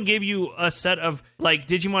if someone gave you a set of like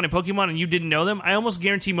Digimon and Pokemon and you didn't know them, I almost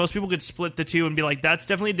guarantee most people could split the two and be like, that's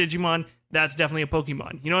definitely a Digimon. That's definitely a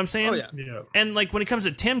Pokemon. You know what I'm saying? Oh, yeah. Yeah. And like when it comes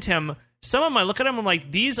to Temtem, some of them I look at them, I'm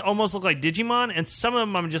like, these almost look like Digimon, and some of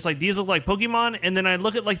them I'm just like, these look like Pokemon, and then I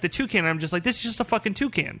look at like the toucan, and I'm just like, this is just a fucking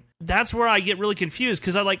toucan. That's where I get really confused,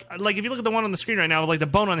 because I like if you look at the one on the screen right now with like the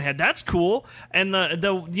bone on the head, that's cool, and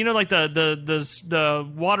the you know like the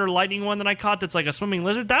water lightning one that I caught that's like a swimming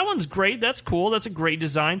lizard, that one's great, that's cool, that's a great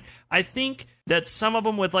design. I think that some of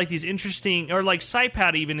them with like these interesting, or like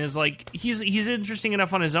Saipat even is like, he's interesting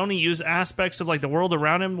enough on his own. He uses aspects of like the world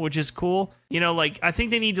around him, which is cool. You know, like I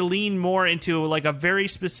think they need to lean more into like a very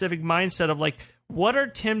specific mindset of like, what are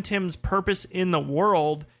Temtem's purpose in the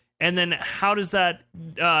world? And then how does that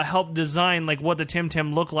help design like what the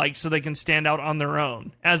Temtem look like so they can stand out on their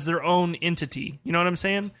own as their own entity? You know what I'm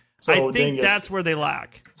saying? So I think Dingus, that's where they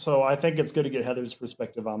lack. So I think it's good to get Heather's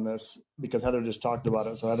perspective on this because Heather just talked about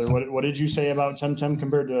it. So Heather, what did you say about Temtem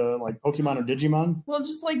compared to like Pokemon or Digimon? Well,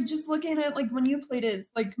 just looking at like when you played it,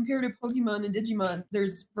 it's like compared to Pokemon and Digimon,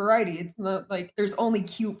 there's variety. It's not like there's only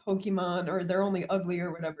cute Pokemon or they're only ugly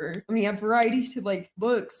or whatever. I mean, you have variety to like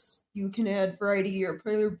looks. You can add variety to your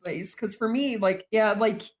player base. Because for me, like, yeah, I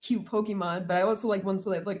like cute Pokemon, but I also like ones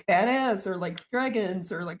that like badass or like dragons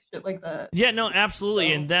or like shit like that. Yeah, no,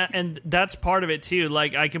 absolutely, So. and that's part of it too.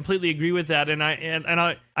 Like, I completely agree with that, and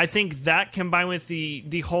I think that combined with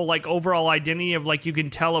the whole like overall identity of like you can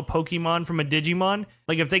tell a Pokemon from a Digimon.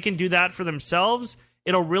 Like, if they can do that for themselves,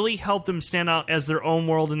 it'll really help them stand out as their own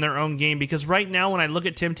world in their own game. Because right now, when I look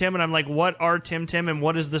at Temtem and I'm like, what are Temtem and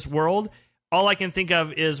what is this world? All I can think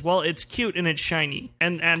of is, well, it's cute and it's shiny,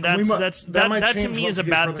 and that to me is a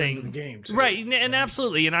bad thing, right? And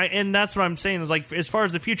absolutely, and that's what I'm saying is like, as far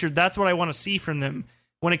as the future, that's what I want to see from them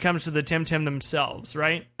when it comes to the Temtem themselves,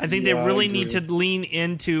 right? I think they really need to lean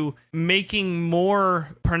into making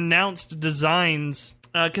more pronounced designs.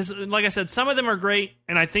 Because, like I said, some of them are great,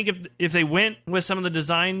 and I think if they went with some of the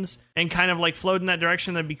designs and kind of like flowed in that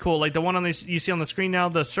direction, that'd be cool. Like the one on this you see on the screen now,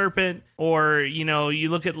 the serpent, or you know, you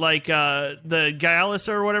look at like the Gyalis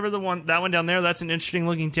or whatever that one down there. That's an interesting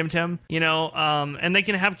looking Temtem, you know. And they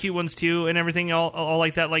can have cute ones too, and everything all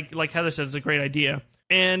like that. Like Heather said, it's a great idea.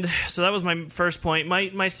 And so that was my first point.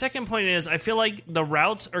 My second point is I feel like the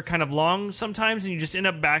routes are kind of long sometimes and you just end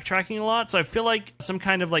up backtracking a lot. So I feel like some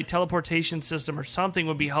kind of like teleportation system or something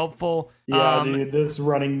would be helpful. Yeah, dude, this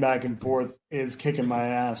running back and forth is kicking my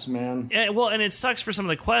ass, man. Well, and it sucks for some of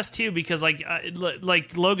the quests too because like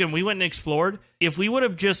Logan, we went and explored. If we would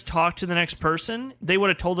have just talked to the next person, they would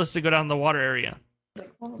have told us to go down the water area.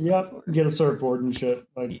 Yep, get a surfboard and shit.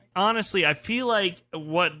 Like, honestly, I feel like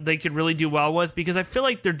what they could really do well with, because I feel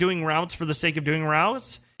like they're doing routes for the sake of doing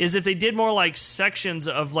routes, is if they did more like sections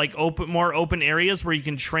of like more open areas where you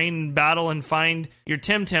can train and battle and find your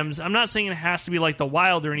Temtems. I'm not saying it has to be like the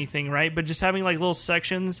wild or anything, right? But just having like little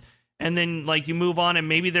sections, and then like you move on and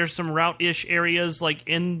maybe there's some route-ish areas like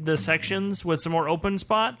in the sections with some more open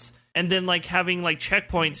spots. And then, like, having, like,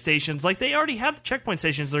 checkpoint stations. Like, they already have the checkpoint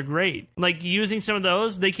stations. They're great. Like, using some of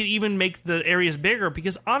those, they could even make the areas bigger.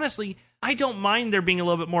 Because, honestly, I don't mind there being a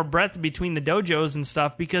little bit more breadth between the dojos and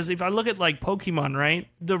stuff. Because if I look at, like, Pokemon, right?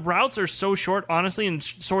 The routes are so short, honestly, in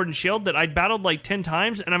Sword and Shield that I battled, like, 10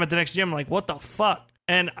 times. And I'm at the next gym, like, what the fuck?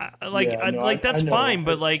 And, that's fine.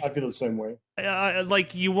 But, like... I feel the same way.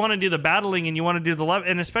 like you want to do the battling and you want to do the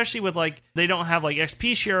and especially with like they don't have like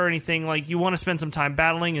XP share or anything, like you want to spend some time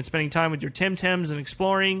battling and spending time with your Temtems and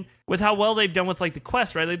exploring. With how well they've done with like the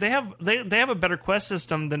quest, right? Like they have a better quest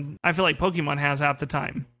system than I feel like Pokemon has half the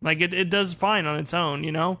time. Like it does fine on its own,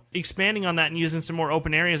 you know? Expanding on that and using some more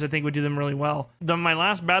open areas I think would do them really well. My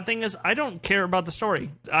last bad thing is I don't care about the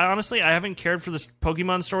story. I haven't cared for this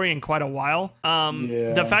Pokemon story in quite a while.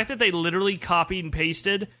 The fact that they literally copied and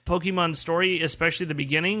pasted Pokemon's story, especially the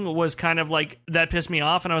beginning, was kind of like, that pissed me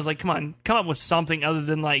off, and I was like, come up with something other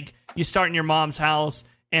than like you start in your mom's house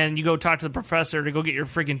and you go talk to the professor to go get your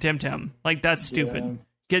freaking Temtem. Like, that's stupid.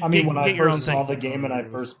 When I first saw the game and I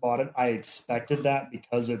first bought it, I expected that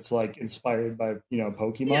because it's like inspired by,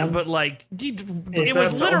 Pokemon. Yeah, but like it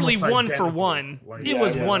was literally one for one. It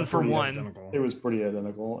was one for one. Identical. It was pretty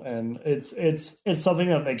identical, and it's something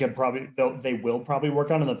that they will probably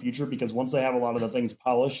work on in the future, because once they have a lot of the things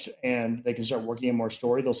polished and they can start working on more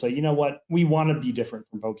story, they'll say, you know what, we want to be different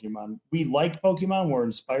from Pokemon. We like Pokemon, we're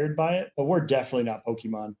inspired by it, but we're definitely not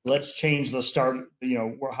Pokemon. Let's change the start,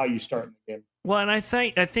 how you start in the game. Well, and I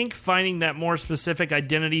think finding that more specific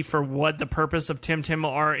identity for what the purpose of Temtem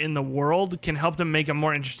are in the world can help them make a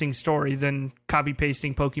more interesting story than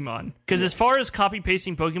copy-pasting Pokemon. Because as far as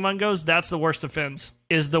copy-pasting Pokemon goes, that's the worst offense,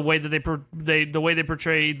 is the way that they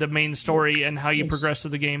portray the main story and how you progress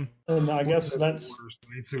through the game. And I guess that's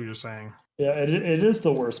I see what you're saying. Yeah, it is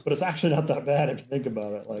the worst, but it's actually not that bad if you think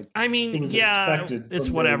about it. Like, I mean, yeah,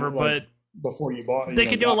 it's whatever, but before you bought it, they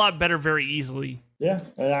could do a lot better very easily. Yeah,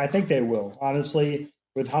 and I think they will. Honestly,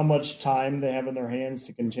 with how much time they have in their hands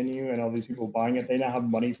to continue and all these people buying it, they now have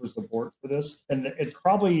money for support for this. And it's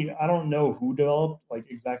probably, I don't know who developed, like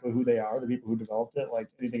exactly who they are, the people who developed it, like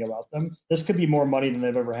anything about them. This could be more money than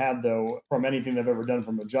they've ever had, though, from anything they've ever done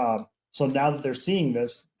from a job. So now that they're seeing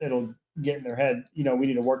this, it'll get in their head, we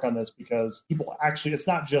need to work on this, because people actually, it's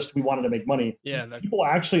not just we wanted to make money. Yeah, people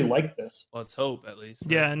actually like this. Let's hope, at least.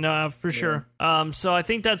 Right? Yeah, no, for sure. So I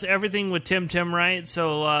think that's everything with Temtem, right?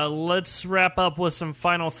 So let's wrap up with some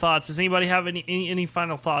final thoughts. Does anybody have any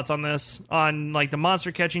final thoughts on this, on like the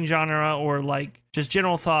monster catching genre, or like just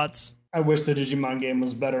general thoughts? I wish the Digimon game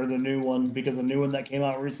was better, the new one, because the new one that came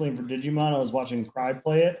out recently for Digimon, I was watching Cry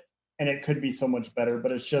play it, and it could be so much better,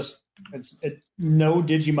 but no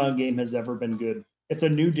Digimon game has ever been good. If the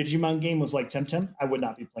new Digimon game was like Temtem, I would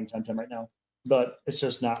not be playing Temtem right now. But it's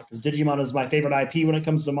just not, because Digimon is my favorite IP when it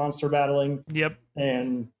comes to monster battling. Yep.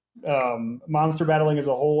 And monster battling as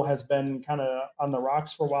a whole has been kind of on the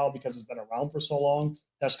rocks for a while because it's been around for so long.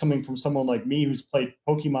 That's coming from someone like me who's played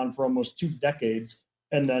Pokemon for almost 2 decades.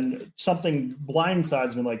 And then something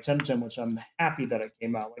blindsides me like Temtem, which I'm happy that it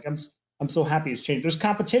came out. Like I'm so happy it's changed. There's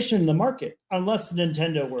competition in the market, unless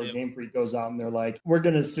Nintendo or Game Freak goes out and they're like, we're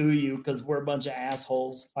going to sue you because we're a bunch of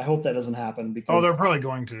assholes. I hope that doesn't happen, because they're probably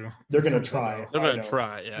going to. They're going to try. They're going to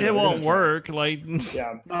try, yeah. It won't work. Like,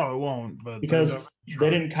 yeah. No, it won't. But because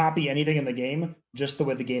they didn't copy anything in the game, just the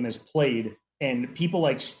way the game is played. And people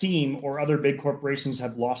like Steam or other big corporations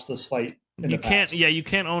have lost this fight in the past. You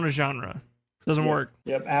can't own a genre. Doesn't work.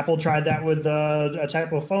 Yep, Apple tried that with a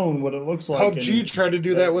type of phone, what it looks like. PUBG tried to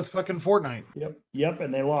do that with fucking Fortnite. Yep,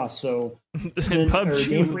 and they lost. So PUBG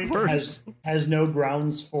Game Freak has no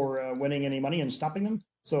grounds for winning any money and stopping them.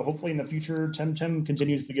 So hopefully in the future, Temtem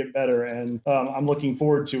continues to get better, and I'm looking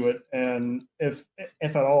forward to it. And if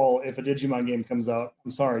at all, if a Digimon game comes out,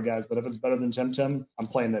 I'm sorry guys, but if it's better than Temtem, I'm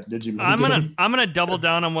playing that Digimon game. I'm gonna double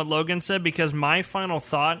down on what Logan said, because my final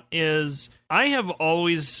thought is, I have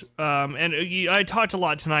always, and I talked a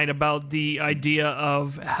lot tonight about the idea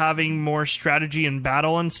of having more strategy in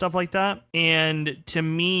battle and stuff like that. And to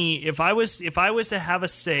me, if I was to have a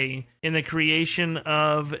say in the creation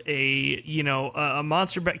of a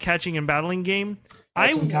monster catching and battling game,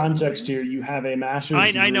 some context here. You have a master's.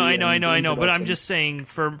 I know, but I'm just saying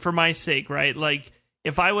for my sake, right? Like,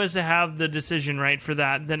 if I was to have the decision right for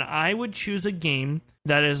that, then I would choose a game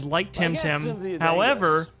that is like Temtem.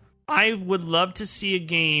 However, I would love to see a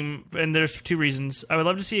game, and there's 2 reasons. I would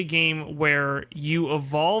love to see a game where you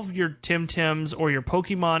evolve your Temtems or your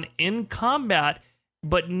Pokemon in combat,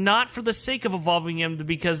 but not for the sake of evolving them,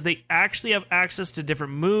 because they actually have access to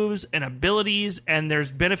different moves and abilities, and there's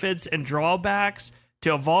benefits and drawbacks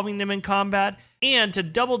to evolving them in combat. And to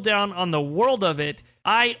double down on the world of it,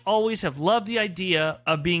 I always have loved the idea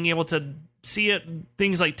of being able to see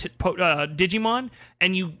things like Digimon,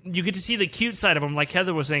 and you get to see the cute side of them, like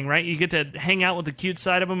Heather was saying, right? You get to hang out with the cute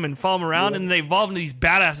side of them and follow them around, and they evolve into these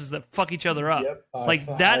badasses that fuck each other up.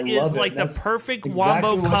 That is like the perfect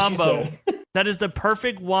wombo combo. That is the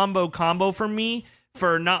perfect wombo combo for me,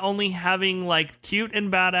 for not only having like cute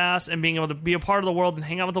and badass and being able to be a part of the world and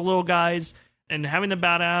hang out with the little guys, and having the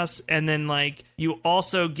badass, and then like you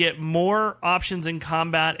also get more options in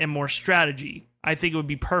combat and more strategy. I think it would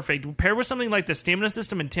be perfect. Paired with something like the stamina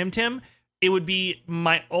system in Tim, it would be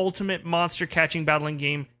my ultimate monster catching battling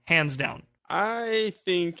game, hands down. I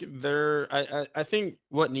think I think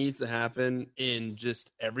what needs to happen in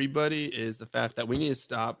just everybody is the fact that we need to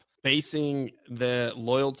stop basing the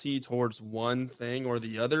loyalty towards one thing or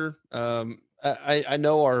the other. I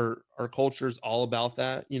know our culture is all about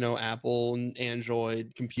that, you know, Apple and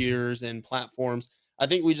Android computers and platforms. I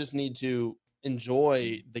think we just need to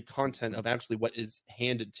enjoy the content of actually what is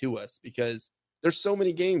handed to us, because there's so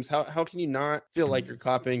many games. How can you not feel like you're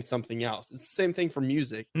copying something else? It's the same thing for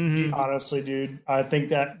music. Mhm. Honestly, dude, I think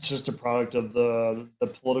that's just a product of the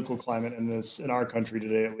political climate in our country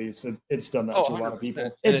today. At least it's done that to a lot of 100%.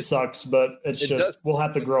 people. And It sucks, but it's it just does. we'll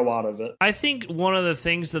have to grow out of it. I think one of the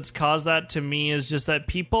things that's caused that to me is just that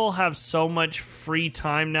people have so much free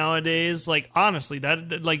time nowadays. Like honestly,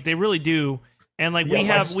 that like they really do. And like Yeah, we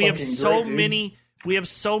have life's so fucking great, dude.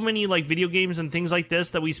 many like video games and things like this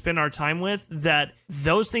that we spend our time with, that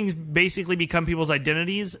those things basically become people's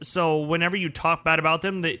identities. So whenever you talk bad about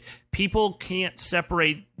them, that people can't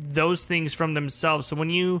separate those things from themselves. So when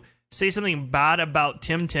you say something bad about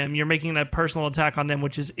Tim, you're making a personal attack on them,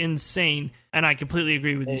 which is insane. And I completely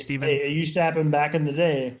agree with you, Steven. Hey, it used to happen back in the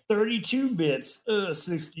day. 32 bits,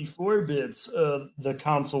 64 bits. The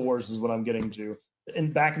console wars is what I'm getting to.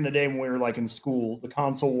 And back in the day when we were like in school, the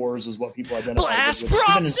console wars is what people identified Blast with.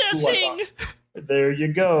 Even in school, I processing! thought, there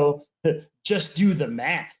you go. Just do the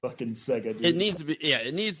math, fucking Sega, dude. It needs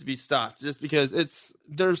to be stopped, just because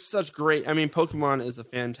there's such great. I mean, Pokemon is a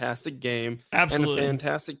fantastic game Absolutely. and a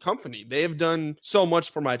fantastic company. They have done so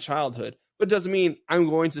much for my childhood, but it doesn't mean I'm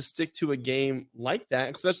going to stick to a game like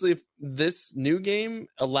that, especially if this new game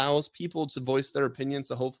allows people to voice their opinions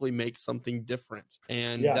to hopefully make something different.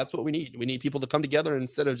 And Yeah. that's what we need. We need people to come together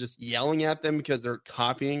instead of just yelling at them because they're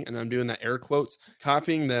copying, and I'm doing that air quotes,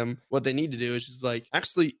 copying them. What they need to do is just like,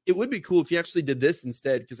 actually, it would be cool if you actually did this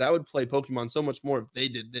instead, because I would play Pokemon so much more if they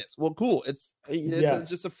did this. Well, cool. It's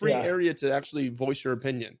just a free Yeah. area to actually voice your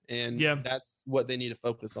opinion. And Yeah. that's what they need to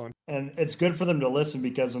focus on. And it's good for them to listen,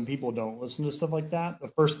 because when people don't listen to stuff like that, the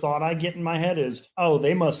first thought I get in my head is, oh,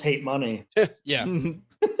 they must hate money. Yeah.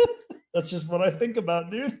 That's just what I think about,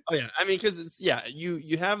 dude. Oh yeah, I mean, because it's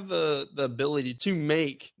you have the ability to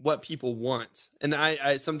make what people want, and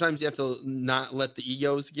I sometimes you have to not let the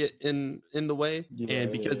egos get in the way,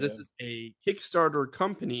 and because this is a Kickstarter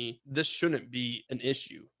company, this shouldn't be an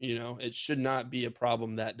issue. You know, it should not be a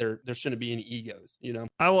problem that there shouldn't be any egos. You know,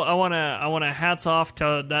 I want to hats off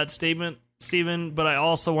to that statement, Steven, but I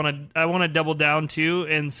also want to double down too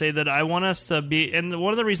and say that I want us to be, and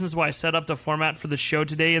one of the reasons why I set up the format for the show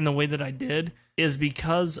today in the way that I did is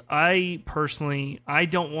because I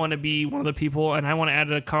don't want to be one of the people, and I want to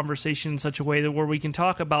add a conversation in such a way that where we can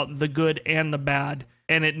talk about the good and the bad,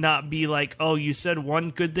 and it not be like, oh, you said one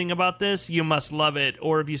good thing about this, you must love it,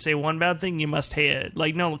 or if you say one bad thing, you must hate it.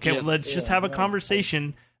 Like, no, okay, let's just have a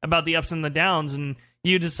conversation about the ups and the downs, and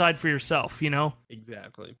you decide for yourself, you know?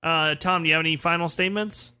 exactly. Tom, do you have any final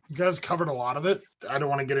statements? You guys covered a lot of it. I don't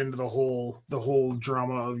want to get into the whole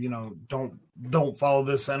drama of, you know, don't follow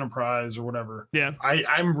this enterprise or whatever. Yeah.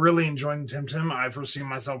 I'm really enjoying Tim. I foresee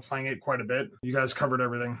myself playing it quite a bit. You guys covered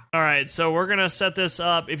everything. All right, so we're going to set this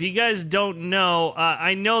up. If you guys don't know,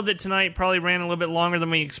 I know that tonight probably ran a little bit longer than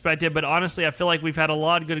we expected, but honestly, I feel like we've had a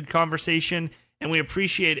lot of good conversation, and we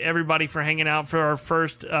appreciate everybody for hanging out for our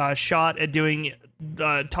first shot at doing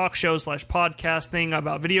talk show / podcast thing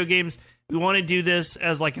about video games. We want to do this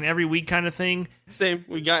as like an every week kind of thing. Same.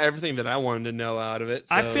 We got everything that I wanted to know out of it.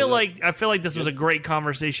 I so feel like this was a great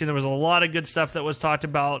conversation. There was a lot of good stuff that was talked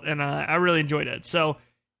about, and I really enjoyed it. So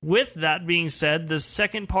with that being said, the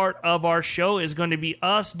second part of our show is going to be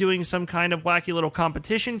us doing some kind of wacky little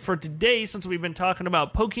competition for today. Since we've been talking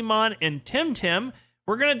about Pokemon and Tim,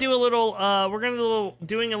 we're gonna do a little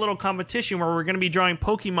doing a little competition where we're gonna be drawing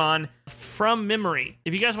Pokemon from memory.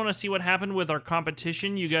 If you guys want to see what happened with our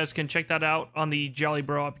competition, you guys can check that out on the Jolly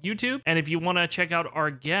Bro Up YouTube. And if you want to check out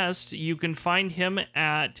our guest, you can find him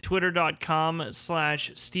at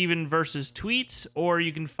twitter.com/Steven versus tweets, or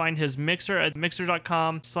you can find his mixer at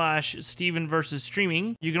mixer.com/Steven versus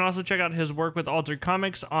streaming. You can also check out his work with Altered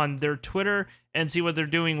Comics on their Twitter and see what they're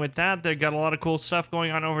doing with that. They've got a lot of cool stuff going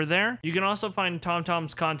on over there. You can also find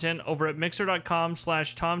TomTom's content over at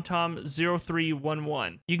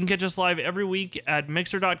mixer.com/TomTom0311. You can catch us live every week at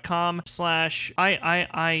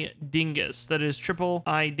mixer.com/III Dingus. That is triple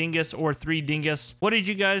I Dingus or 3 Dingus. What did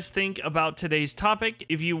you guys think about today's topic?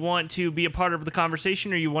 If you want to be a part of the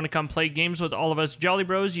conversation or you want to come play games with all of us Jolly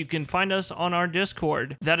Bros, you can find us on our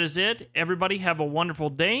Discord. That is it. Everybody have a wonderful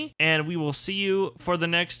day, and we will see you for the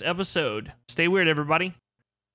next episode. Stay weird, everybody.